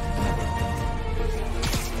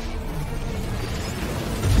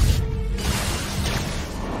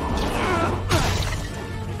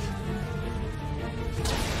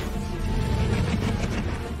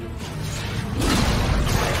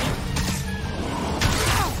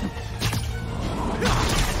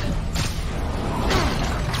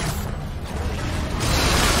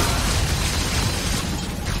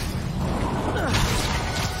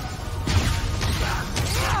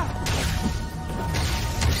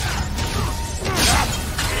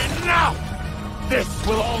 This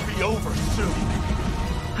will all be over soon.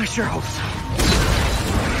 I sure hope so.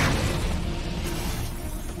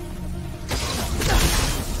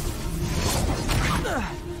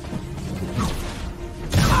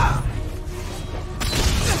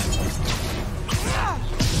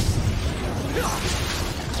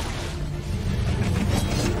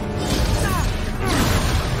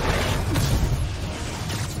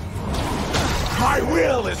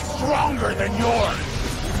 than yours.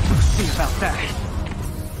 We'll see about that.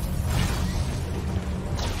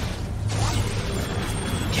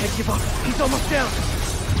 Can't give up. He's almost down.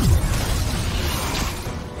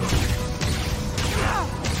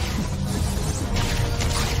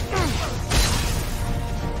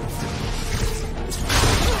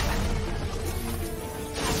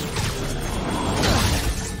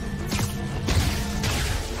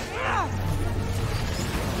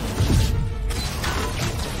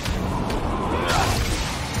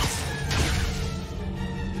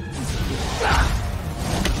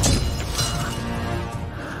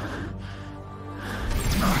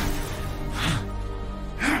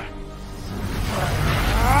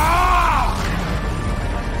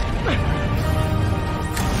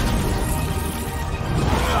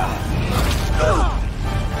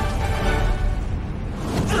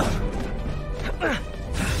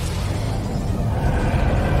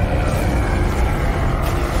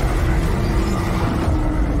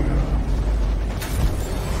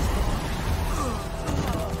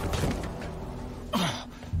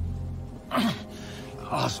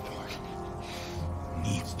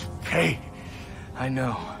 I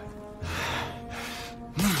know.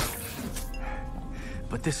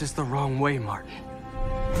 But this is the wrong way, Martin.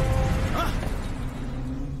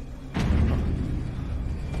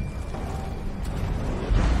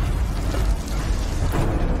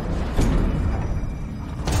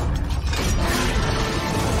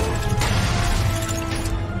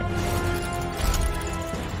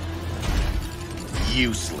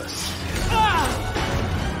 Useless.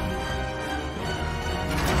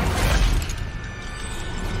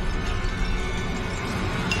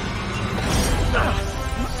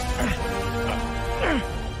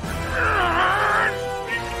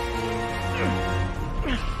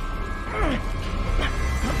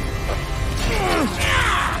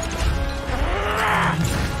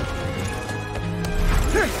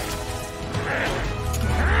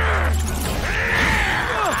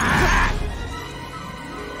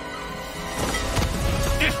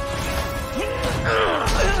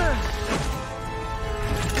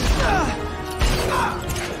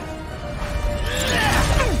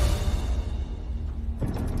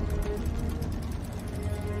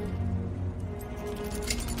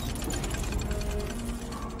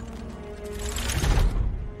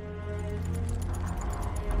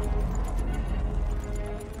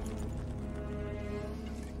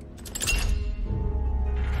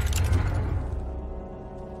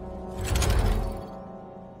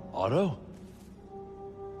 Otto?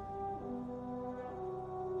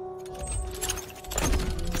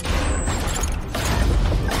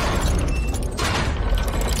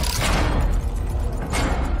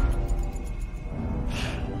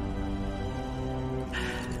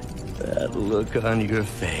 That look on your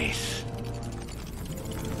face.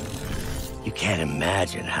 You can't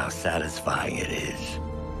imagine how satisfying it is.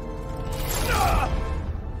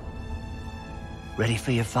 Ready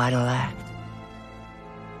for your final act?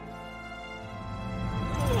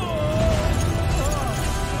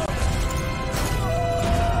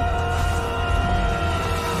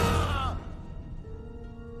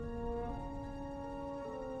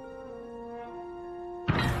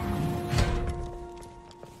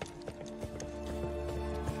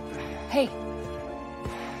 Hey.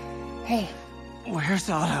 Hey. Where's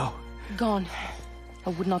Otto? Gone. I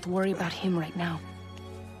would not worry about him right now.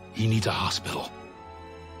 He needs a hospital.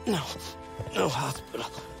 No. No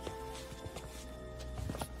hospital.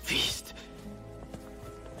 Feast.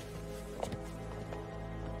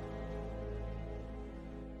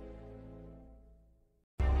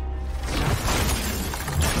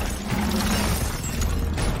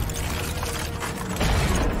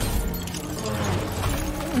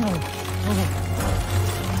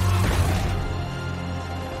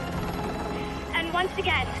 And once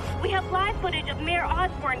again, we have live footage of Mayor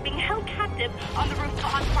Osborn being held captive on the roof of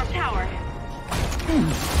Oscorp Tower.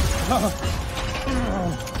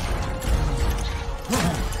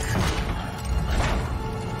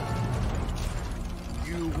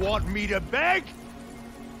 You want me to beg?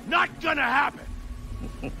 Not gonna happen!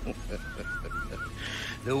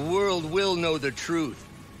 The world will know the truth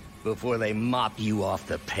before they mop you off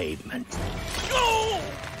the pavement. Go!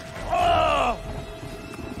 Oh!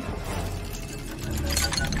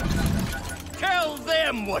 Tell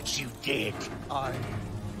them what you did. I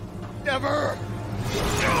never...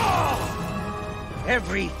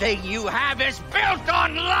 Everything you have is built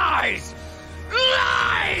on lies!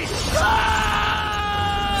 Lies!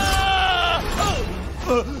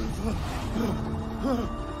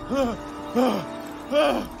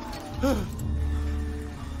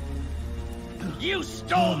 You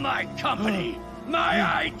stole my company! my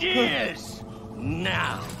ideas!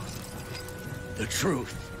 Now, the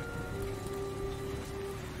truth.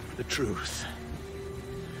 The truth.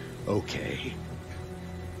 Okay.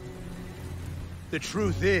 The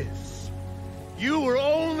truth is, you were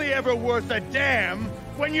only ever worth a damn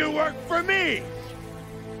when you worked for me!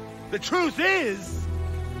 The truth is,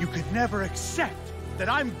 you could never accept that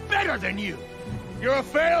I'm better than you! You're a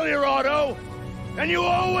failure, Otto! And you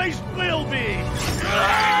always will be!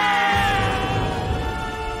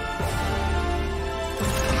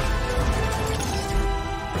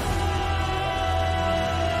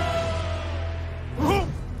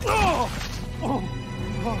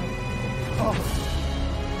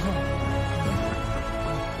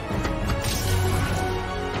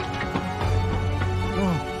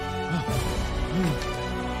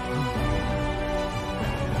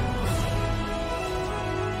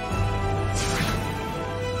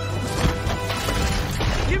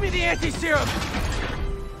 Anti-serum!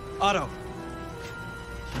 Otto,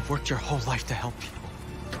 I've worked your whole life to help people.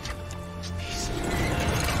 Please.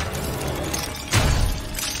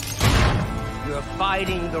 You're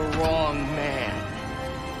fighting the wrong man.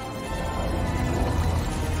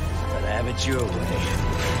 But have it your way.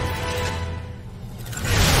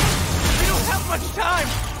 We don't have much time!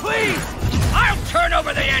 Please! I'll turn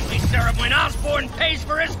over the anti-serum when Osborn pays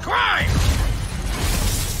for his crime!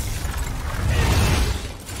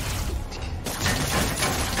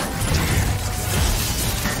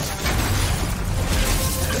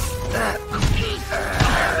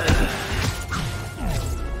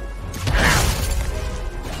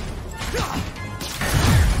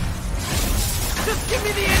 Just give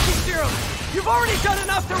me the anti-serum! You've already done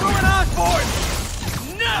enough to ruin Osborn!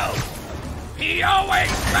 No! He always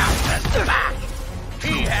bounces back!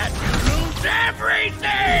 He had to lose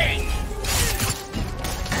everything!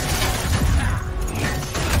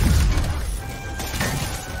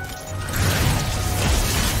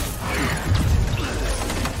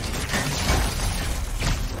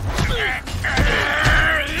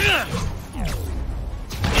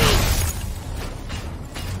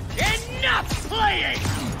 Enough playing!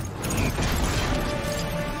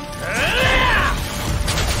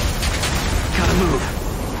 Gotta move.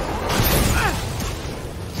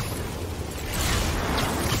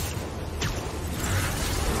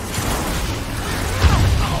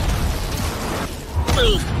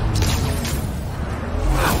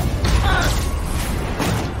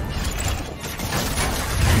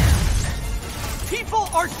 People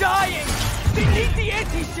are dying! They need the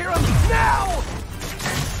anti-serum now!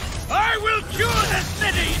 I will cure the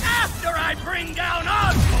city after I bring down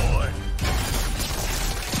Osborn!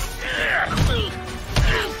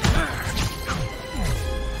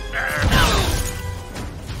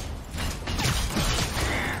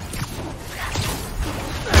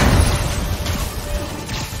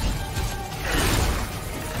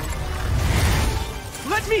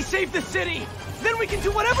 Let me save the city! Then we can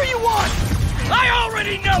do whatever you want! I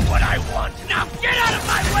already know what I want! Now get out of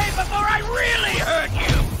my way before I really hurt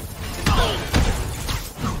you!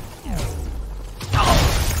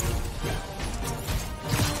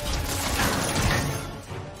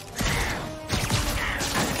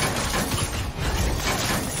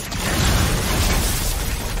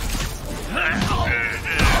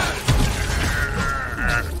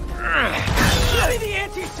 Give me the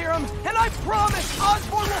anti-serum, and I promise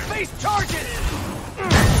Osborn will face charges!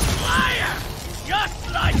 Liar!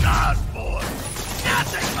 Just like Osborn!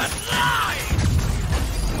 Nothing but lies!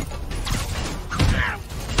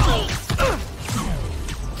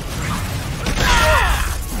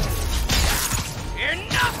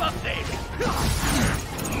 Enough of this!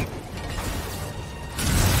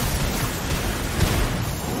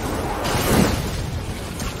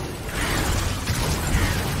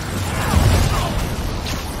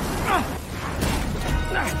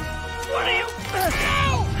 What are you...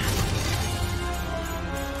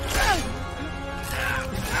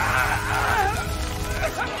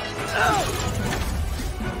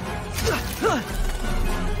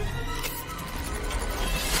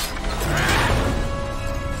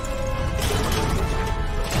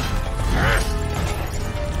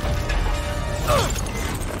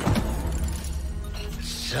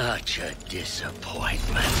 Such a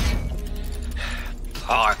disappointment.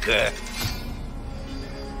 Parker.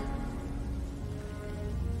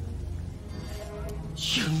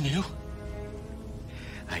 You knew?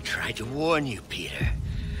 I tried to warn you, Peter,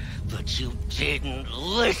 but you didn't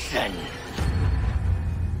listen.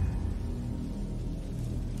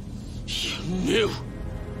 You knew.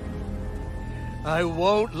 I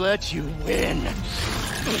won't let you win.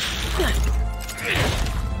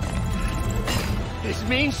 This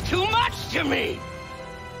means too much to me!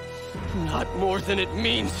 Not more than it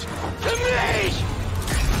means to me!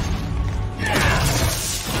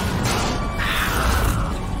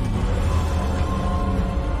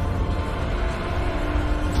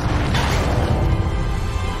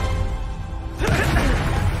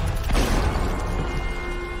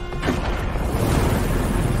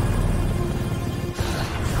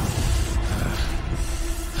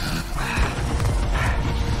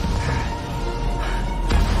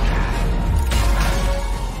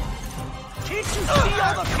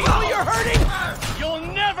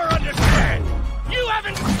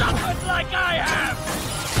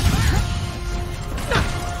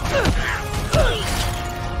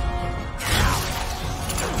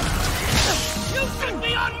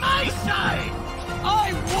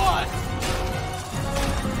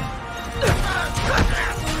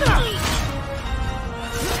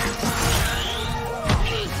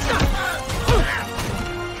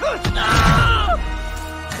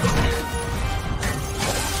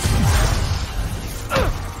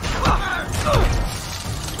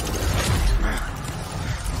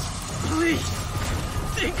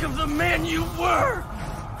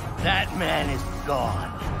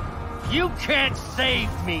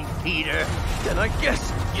 Peter. Then I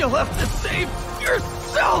guess you'll have to save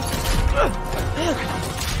yourself!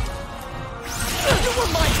 You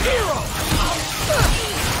were my hero!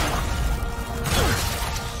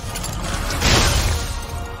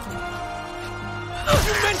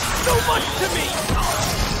 You meant so much to me!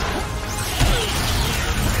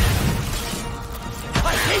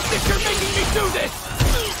 I hate that you're making me do this!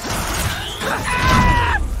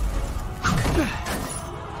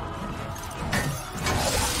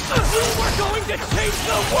 We're going to change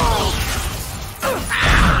the world!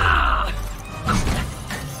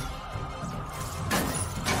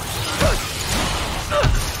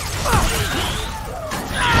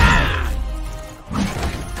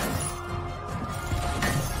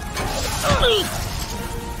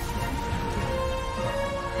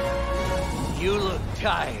 You look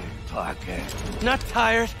tired, Parker. Not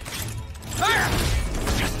tired.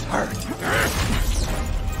 Just hurt.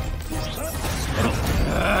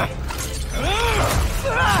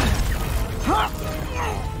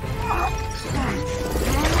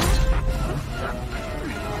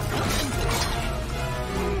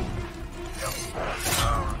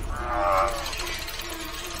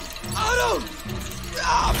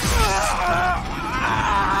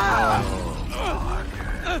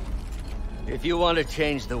 If you want to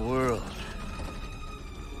change the world,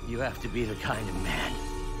 you have to be the kind of man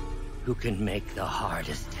who can make the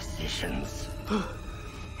hardest decisions.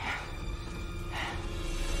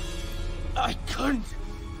 I couldn't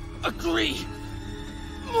agree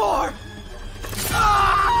more!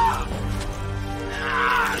 No!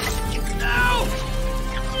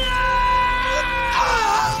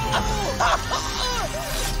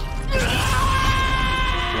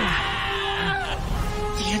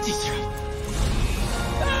 The anti-serum.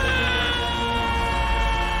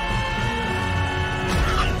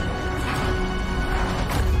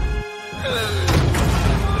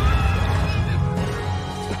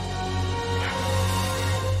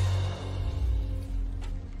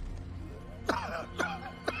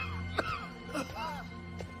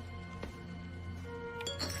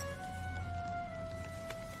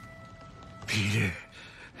 Peter,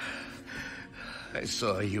 I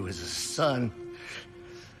saw you as a son.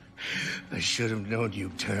 I should have known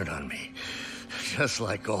you'd turn on me, just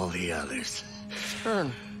like all the others.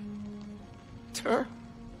 Turn?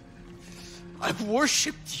 I've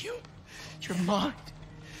worshipped you. Your mind,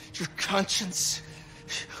 your conscience,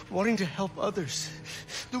 wanting to help others.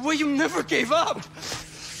 The way you never gave up.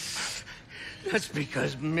 That's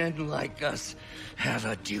because men like us have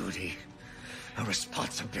a duty, a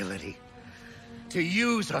responsibility, to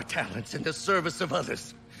use our talents in the service of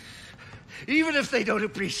others. Even if they don't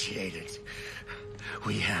appreciate it,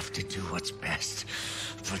 we have to do what's best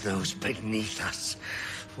for those beneath us,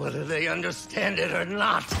 whether they understand it or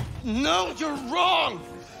not. No, you're wrong!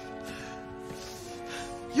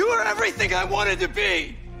 You are everything I wanted to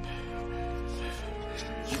be!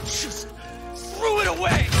 You just threw it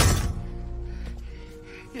away!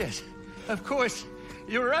 Yes, of course.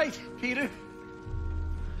 You're right, Peter.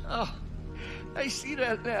 Oh, I see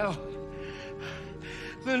that now.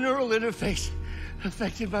 The neural interface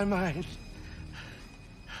affected my mind.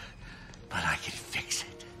 But I can fix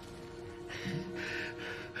it.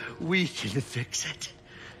 We can fix it.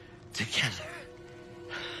 Together.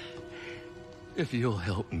 If you'll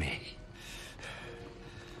help me.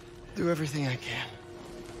 Do everything I can.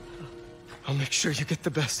 I'll make sure you get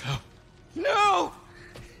the best help. No!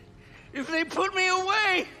 If they put me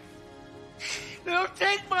away, they'll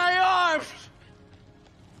take my arms.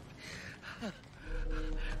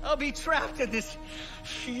 I'll be trapped in this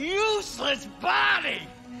useless body.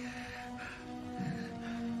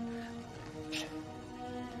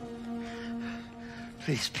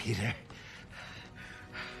 Please, Peter.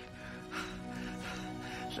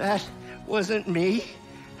 That wasn't me.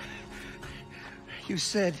 You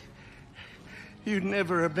said you'd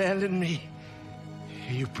never abandon me.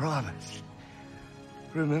 You promised.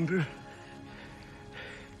 Remember?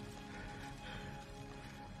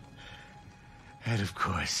 And of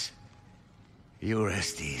course, you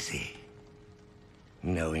rest easy,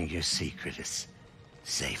 knowing your secret is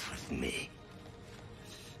safe with me.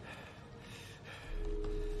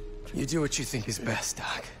 You do what you think is best,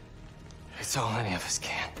 Doc. It's all any of us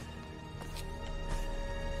can.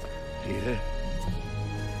 Peter?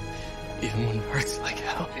 Even when it hurts like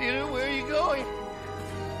hell. Peter, where are you going?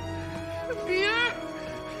 Peter?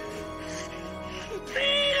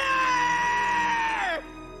 Peter!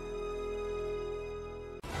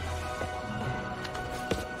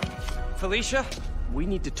 Felicia, we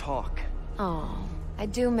need to talk. Oh, I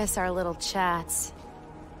do miss our little chats.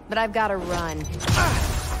 But I've got to run.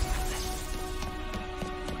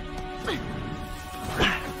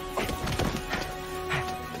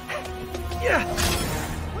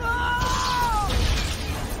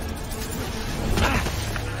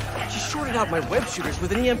 She shorted out my web shooters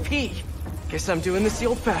with an EMP. Guess I'm doing this the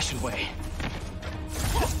old-fashioned way.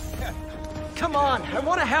 Come on, I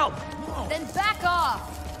want to help. Then back off.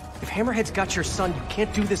 If Hammerhead's got your son, you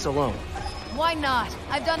can't do this alone. Why not?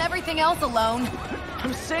 I've done everything else alone.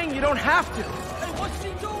 I'm saying you don't have to. Hey, what's she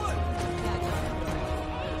doing?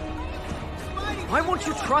 Why won't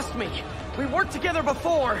you trust me? We worked together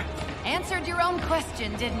before. Answered your own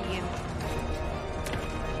question, didn't you?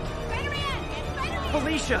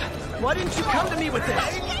 Felicia, why didn't you come to me with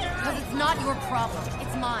this? Because it's not your problem.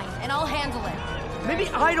 It's mine, and I'll handle it. Maybe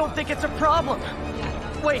I don't think it's a problem.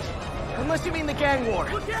 Wait, unless you mean the gang war,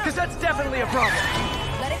 because that's definitely a problem.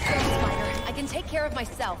 Let it go, Spider. I can take care of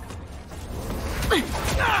myself.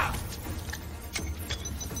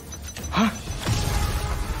 Huh?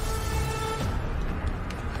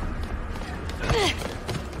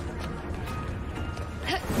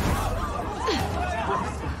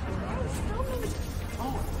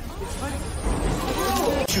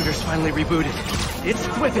 Shooter's finally rebooted. It's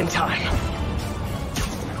flipping time.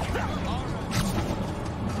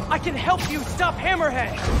 I can help you stop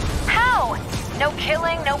Hammerhead. How? No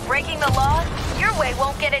killing, no breaking the law? Your way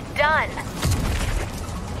won't get it done.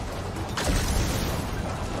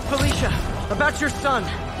 Felicia, about your son.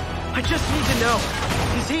 I just need to know.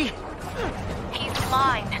 Is he? He's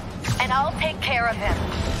mine, and I'll take care of him.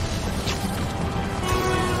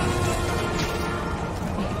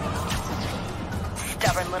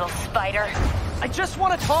 Stubborn little spider. I just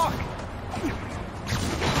want to talk.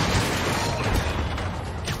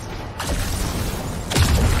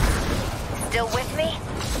 Still with me?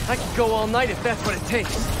 I could go all night if that's what it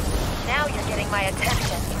takes. Now you're getting my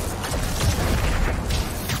attention.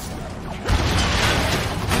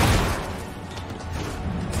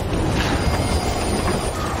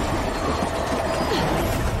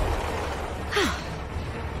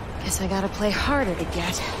 Guess I gotta play harder to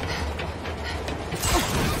get.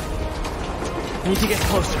 Need to get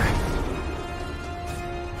closer.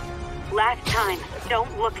 Last time.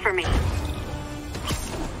 Don't look for me.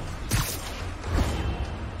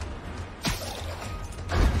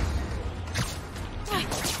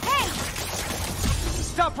 Hey!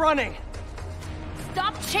 Stop running!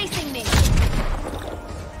 Stop chasing me!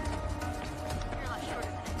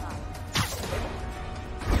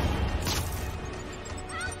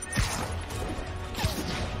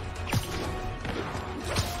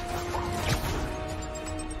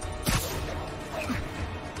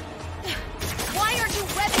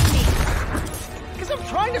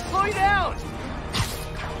 Trying to slow you down!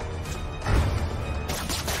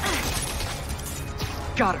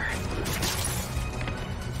 Got her.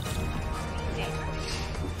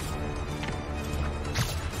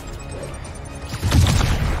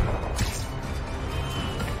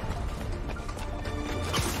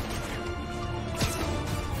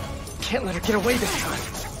 Can't let her get away this time.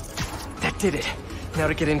 That did it. Now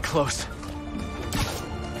to get in close.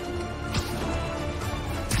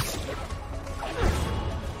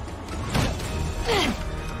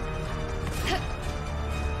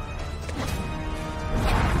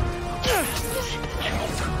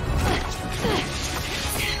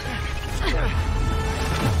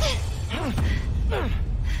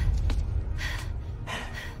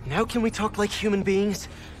 Now can we talk like human beings?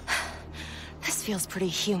 This This feels pretty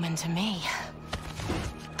human to me.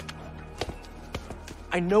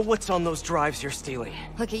 I know what's on those drives you're stealing.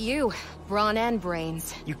 Look at you, brawn and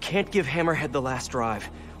brains. You can't give Hammerhead the last drive.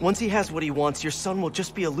 Once he has what he wants, your son will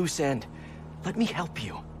just be a loose end. Let me help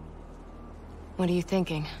you. What are you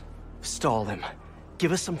thinking? Stall him.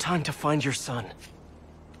 Give us some time to find your son.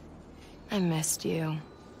 I missed you.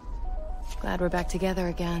 Glad we're back together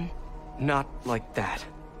again. Not like that.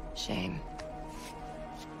 Shame.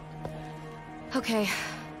 Okay.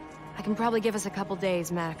 I can probably give us a couple days,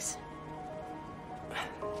 max.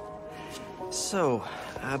 So,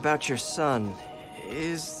 about your son,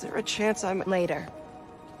 is there a chance I'm... Later.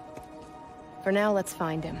 For now, let's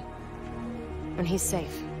find him. When he's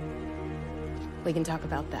safe. We can talk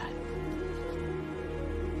about that.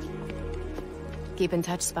 Keep in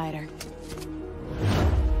touch, Spider.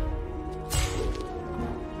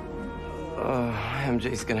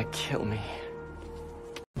 MJ's gonna kill me.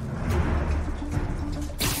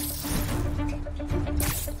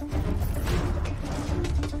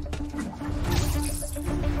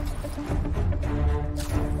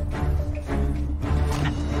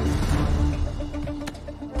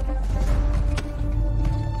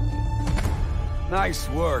 Nice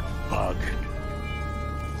work, Bug.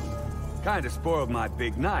 Kinda spoiled my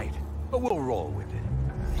big night, but we'll roll with it.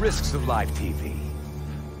 Risks of live TV.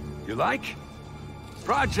 You like?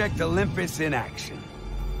 Project Olympus in action.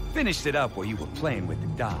 Finished it up while you were playing with the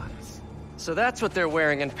Dons. So that's what they're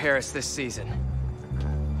wearing in Paris this season.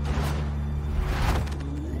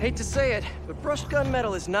 Hate to say it, but brushed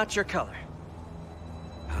gunmetal is not your color.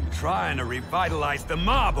 I'm trying to revitalize the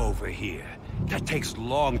mob over here. That takes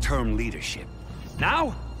long-term leadership.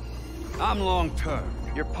 Now, I'm long-term.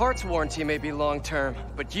 Your parts warranty may be long-term,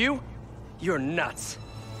 but you're nuts.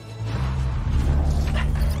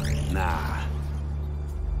 Nah.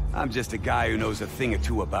 I'm just a guy who knows a thing or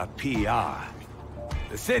two about PR.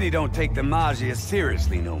 The city don't take the Maggia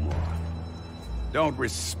seriously no more. Don't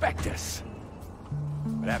respect us.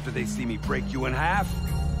 But after they see me break you in half,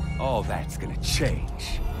 all that's gonna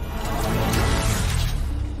change.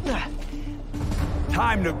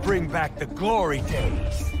 Time to bring back the glory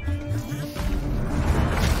days.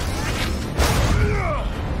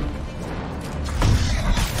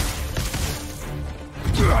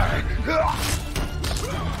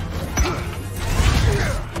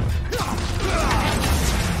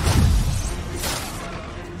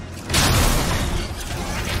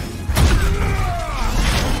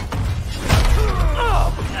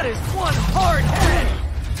 That is one hard head!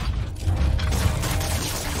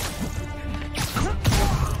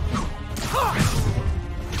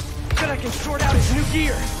 Bet I can short out his new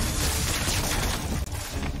gear!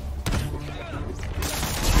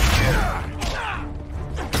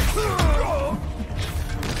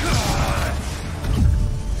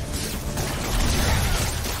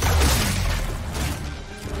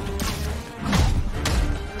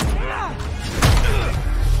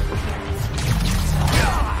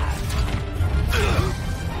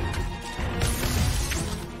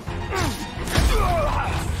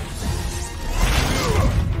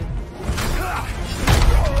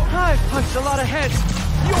 A lot of heads.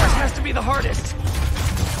 Yours has to be the hardest.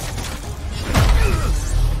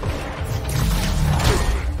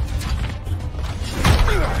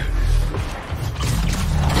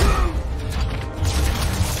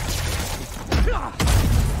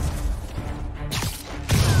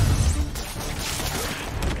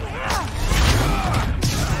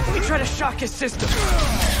 Let me try to shock his system. Should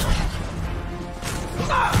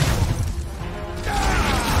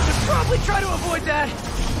probably try to avoid that.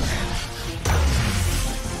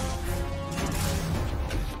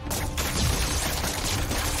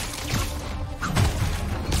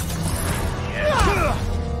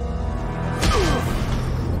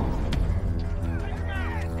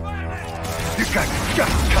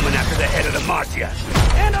 Coming after the head of the Maggia.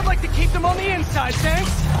 And I'd like to keep them on the inside, thanks.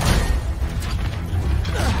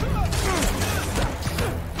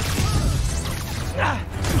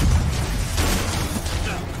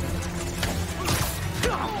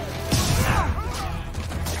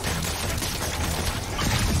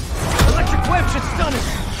 Electric web should stun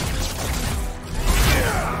it.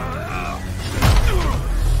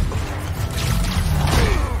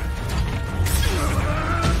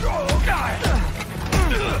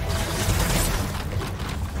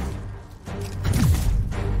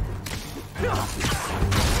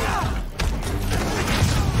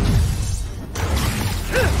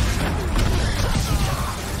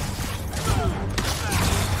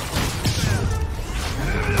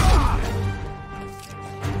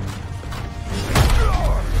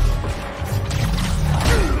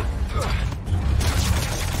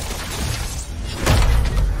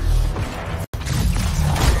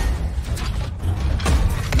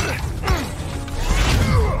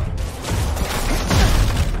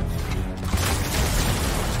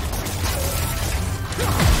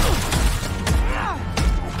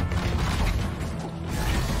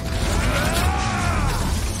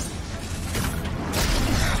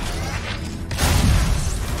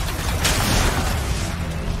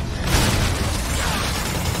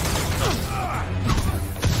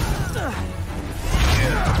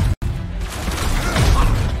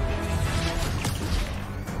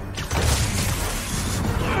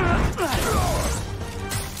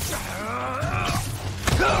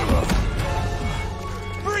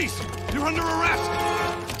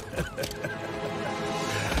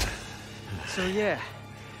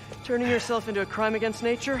 Turning yourself into a crime against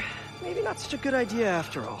nature? Maybe not such a good idea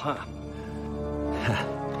after all, huh?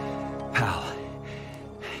 Pal,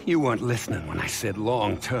 you weren't listening when I said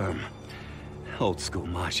long-term. Old school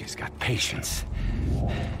Maji's got patience.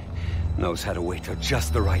 Knows how to wait till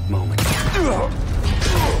just the right moment.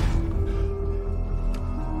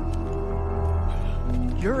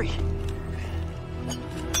 Yuri.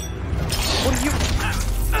 What are you...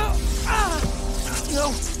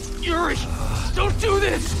 No, Yuri! Don't do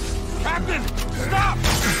this! Captain, stop!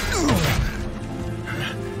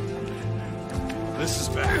 This is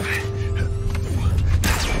bad.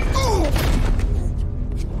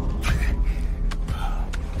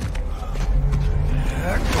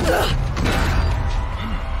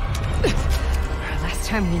 Last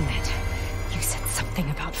time we met, you said something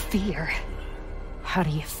about fear. How do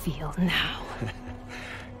you feel now?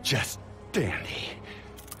 Just dandy.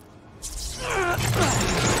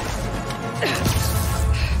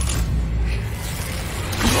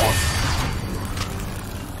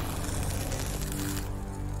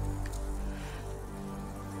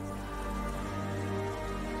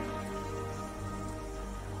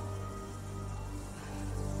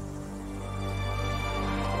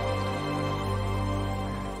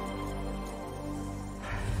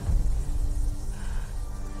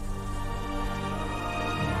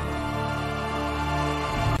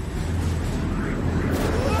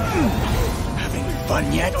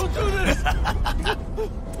 Fun yet? Don't do this!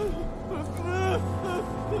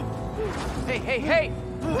 Hey!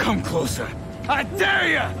 Come closer. I dare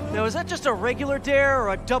ya! Now, is that just a regular dare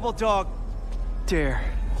or a double dog dare?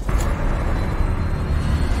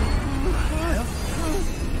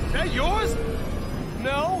 Is that yours?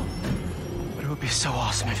 No? But it would be so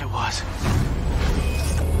awesome if it was.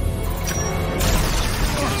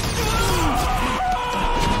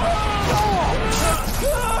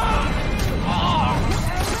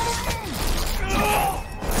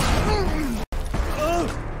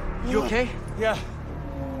 You okay? Yeah.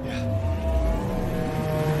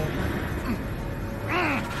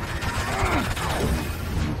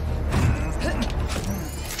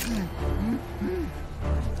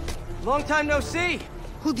 Long time no see.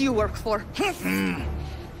 Who do you work for?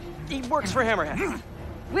 He works for Hammerhead.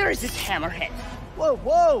 Where is this Hammerhead?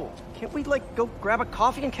 Whoa! Can't we, like, go grab a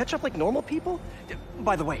coffee and catch up like normal people?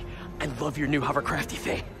 By the way, I love your new hovercrafty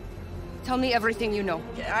thing. Tell me everything you know.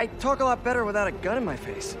 Yeah, I talk a lot better without a gun in my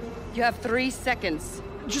face. You have 3 seconds.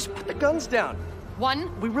 Just put the guns down.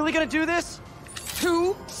 1. We really gonna do this?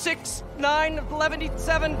 2, 6, 9, 11,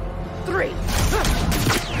 7, 3.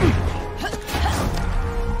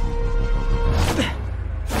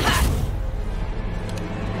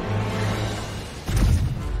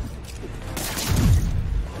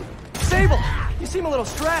 Sable, you seem a little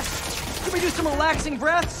stressed. Can we do some relaxing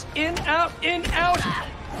breaths? In, out, in, out.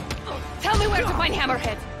 Tell me where to find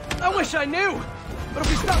Hammerhead. I wish I knew. But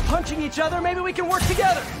if we stop punching each other, maybe we can work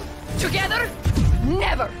together. Together?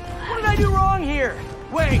 Never. What did I do wrong here?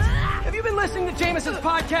 Wait, have you been listening to Jameson's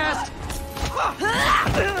podcast?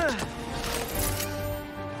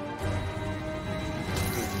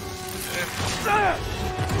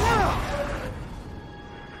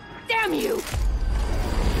 Damn you!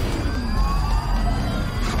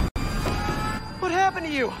 What happened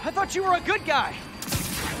to you? I thought you were a good guy.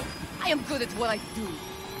 I am good at what I do.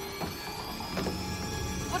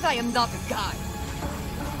 But I am not a guy.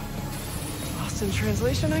 Lost in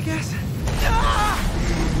translation, I guess?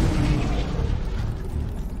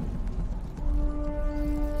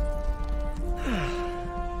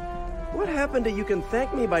 What happened to you can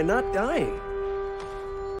thank me by not dying?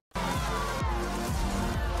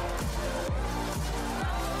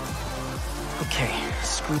 Okay,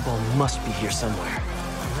 Screwball must be here somewhere.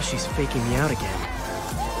 Unless she's faking me out again.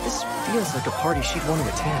 This feels like a party she'd want to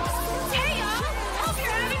attend. Hey, y'all! Hope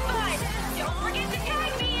you're having fun! Don't forget to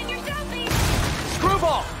tag me in your selfies!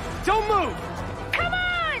 Screwball! Don't move! Come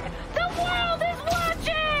on! The world is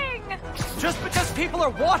watching! Just because people are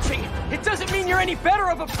watching, it doesn't mean you're any better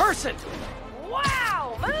of a person!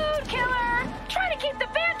 Wow! Mood killer! Try to keep the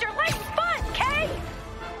banter light and fun, Kay!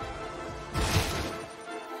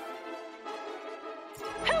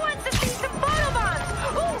 Who wants to see some photobombs?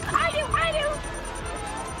 Ooh, I do!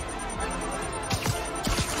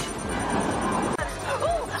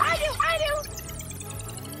 Ooh, I do!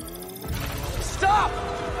 Stop!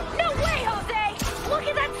 No way, Jose! Look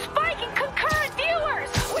at that spike in concurrent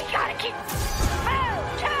viewers! We gotta keep...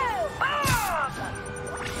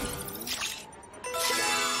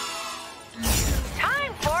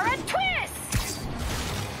 Time for a twist!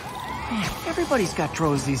 Man, everybody's got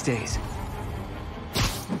drones these days.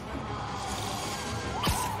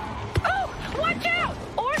 Oh, watch out!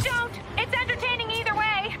 Or don't!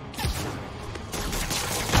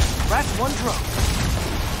 Rat one drone.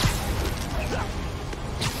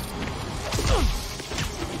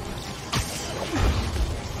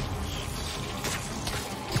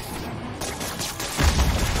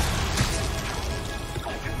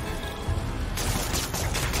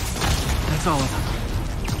 That's all of them.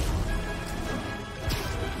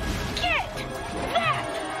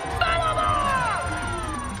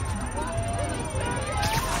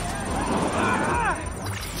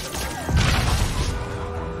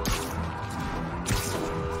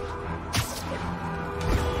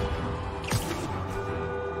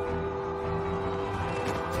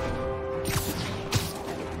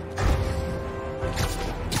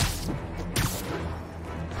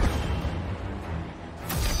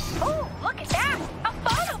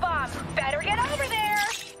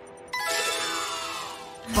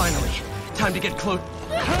 Time to get close.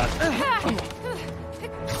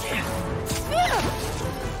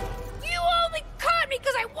 You only caught me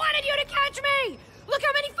because I wanted you to catch me! Look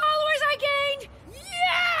how many followers I gained!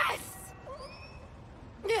 Yes!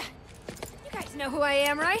 You guys know who I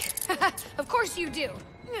am, right? Of course you do.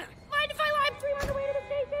 Mind if I live stream on the way to the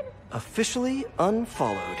station? Officially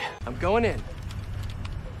unfollowed. I'm going in.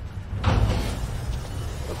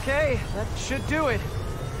 Okay, that should do it.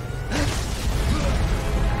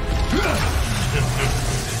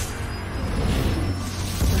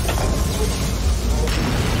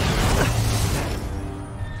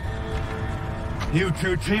 You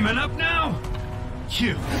two teaming up now?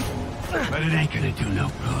 Cute. But it ain't gonna do no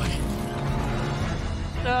good.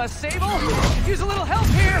 Sable? Use a little help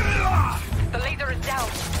here! The laser is down.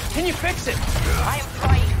 Can you fix it? I am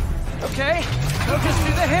trying. Okay, we'll just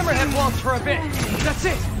do the Hammerhead waltz for a bit. That's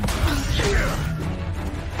it!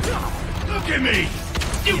 Look at me!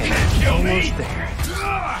 You can't kill me! Almost there.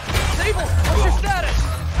 Sable, what's your status?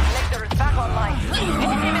 Laser is back online.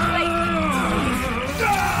 Enemy is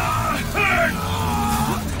safe.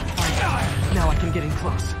 Now I can get in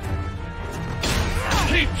close.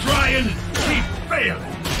 Keep trying, keep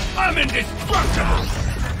failing. I'm indestructible.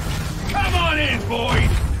 Come on in,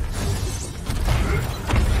 boys.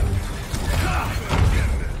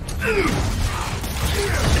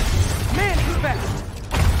 Man, he's fast.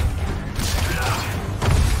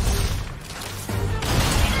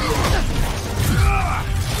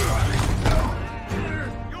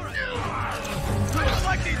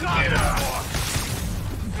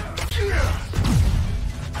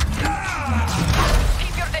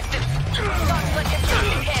 Keep your distance. Don't let him shoot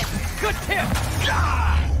his head. Good tip.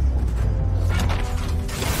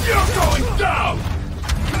 You're going down.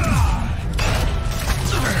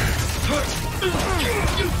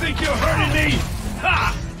 You think you're hurting me?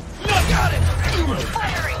 Ha! Look at it.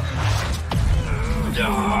 Firing. Okay,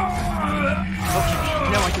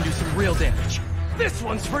 now I can do some real damage. This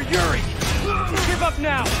one's for Yuri. Give up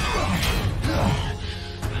now.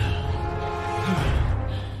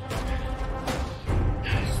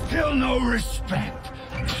 Still no respect.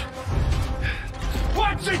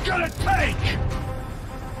 What's it gonna take?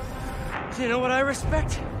 Do you know what I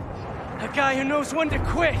respect? A guy who knows when to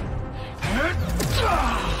quit.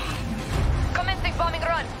 Commencing bombing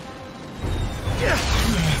run.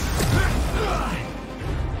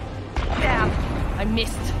 Damn, I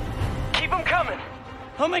missed. Keep them coming.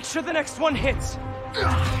 I'll make sure the next one hits.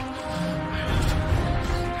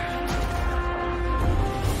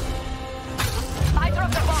 I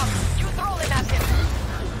dropped the bomb. You throw it at him.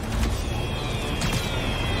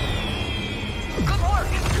 Good work.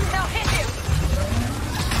 Now hit him.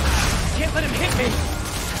 Can't let him hit me.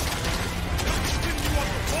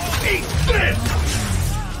 Eat this!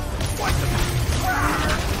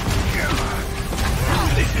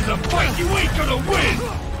 This is a fight you ain't gonna win!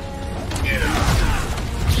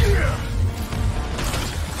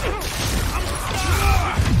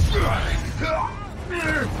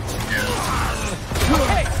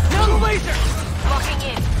 Okay, now the laser! Locking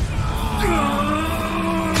in.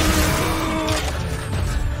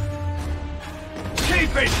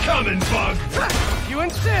 Keep it coming, Bug! You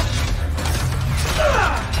insist!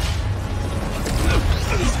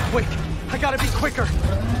 He's quick. I gotta be quicker.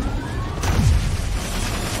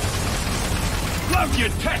 Love your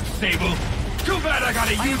tech, Sable! Too bad I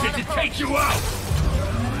gotta use it to take you out!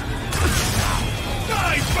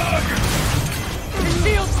 Die, Bug! Your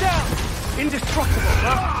shield's down! Indestructible,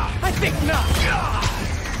 huh? I think not.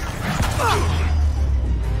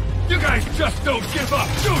 You guys just don't give up,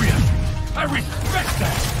 do you? I respect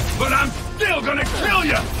that, but I'm still gonna kill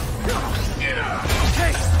you!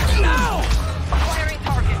 Okay, now! Acquiring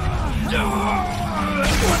target.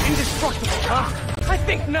 Indestructible, huh? I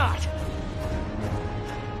think not.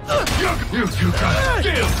 You two got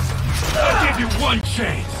skills! I'll give you one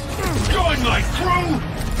chance! Join my crew,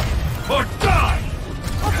 or die!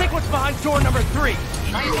 I'll take what's behind door number 3.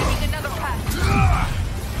 I need another pass.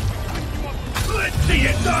 Let's see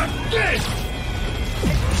it not this!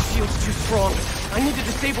 The shield's too strong. I need to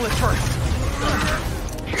disable it first.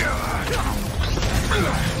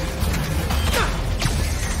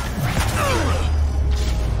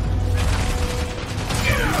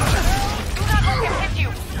 Do not let him hit you.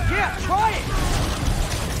 Yeah, try it!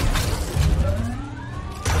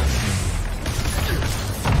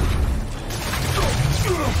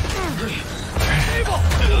 Sable!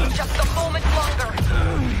 Just a moment longer.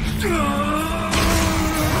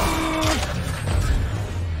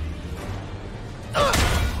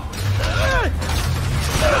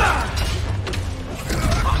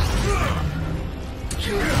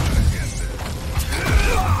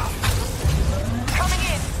 Coming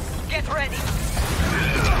in. Get ready.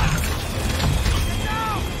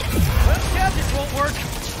 Well, gadgets won't work.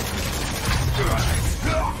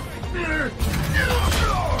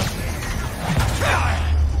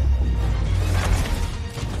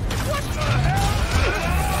 What the hell?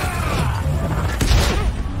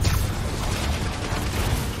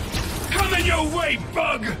 Coming your way,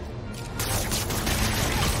 bug!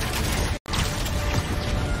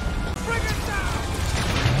 Bring it down!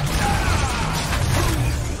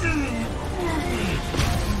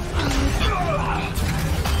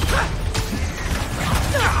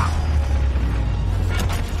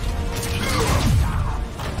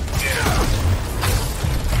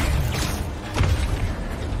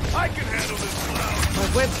 I can handle this clown. My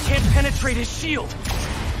webs can't penetrate his shield.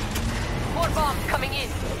 More bombs coming in.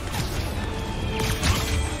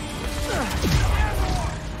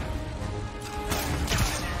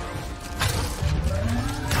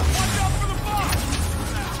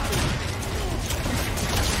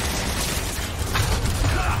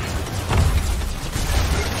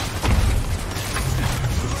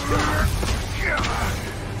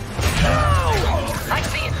 I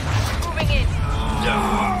see it. Moving in.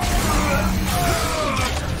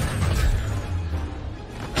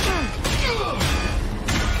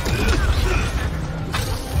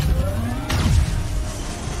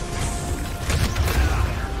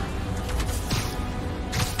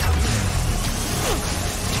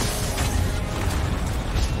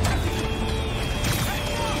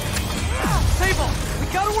 Sable, we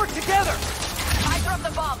gotta work together. I dropped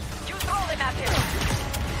the bomb. You throw them at him.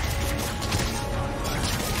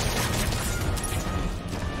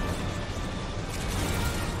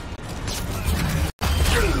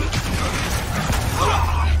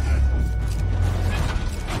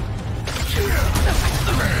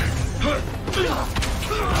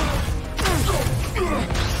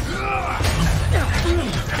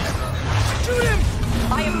 Shoot him!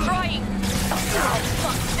 I am trying.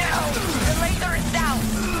 No, the laser is down.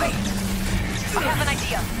 Wait. I have an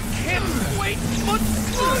idea. Can't wait much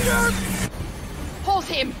longer! Hold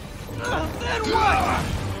him! Then what?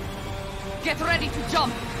 Get ready to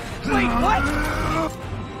jump! Wait, what?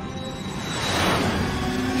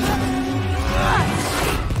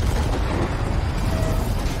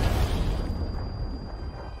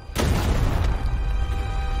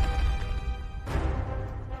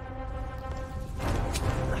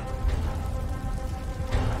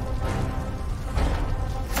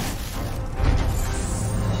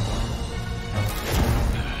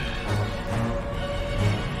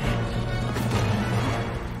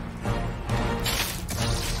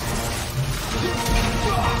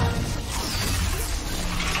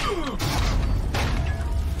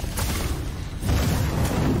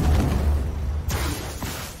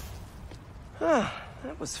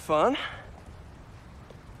 That was fun.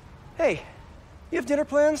 Hey, you have dinner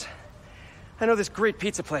plans? I know this great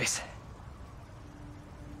pizza place.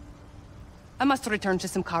 I must return to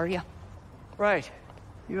Simcaria. Right.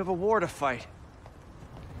 You have a war to fight.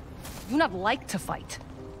 I do not like to fight.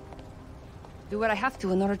 Do what I have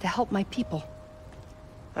to in order to help my people.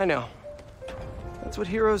 I know. That's what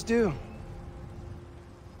heroes do.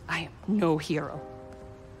 I am no hero.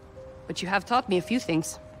 But you have taught me a few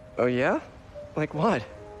things. Oh yeah? Like what?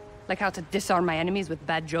 Like how to disarm my enemies with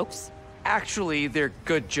bad jokes. Actually, they're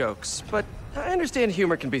good jokes, but I understand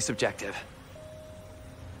humor can be subjective.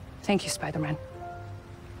 Thank you, Spider-Man.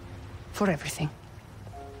 For everything.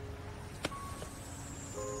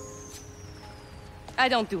 I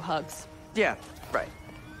don't do hugs. Yeah, right.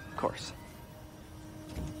 Of course.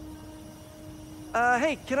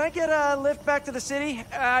 Hey, can I get a lift back to the city?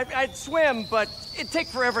 I'd swim, but it'd take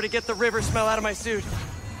forever to get the river smell out of my suit.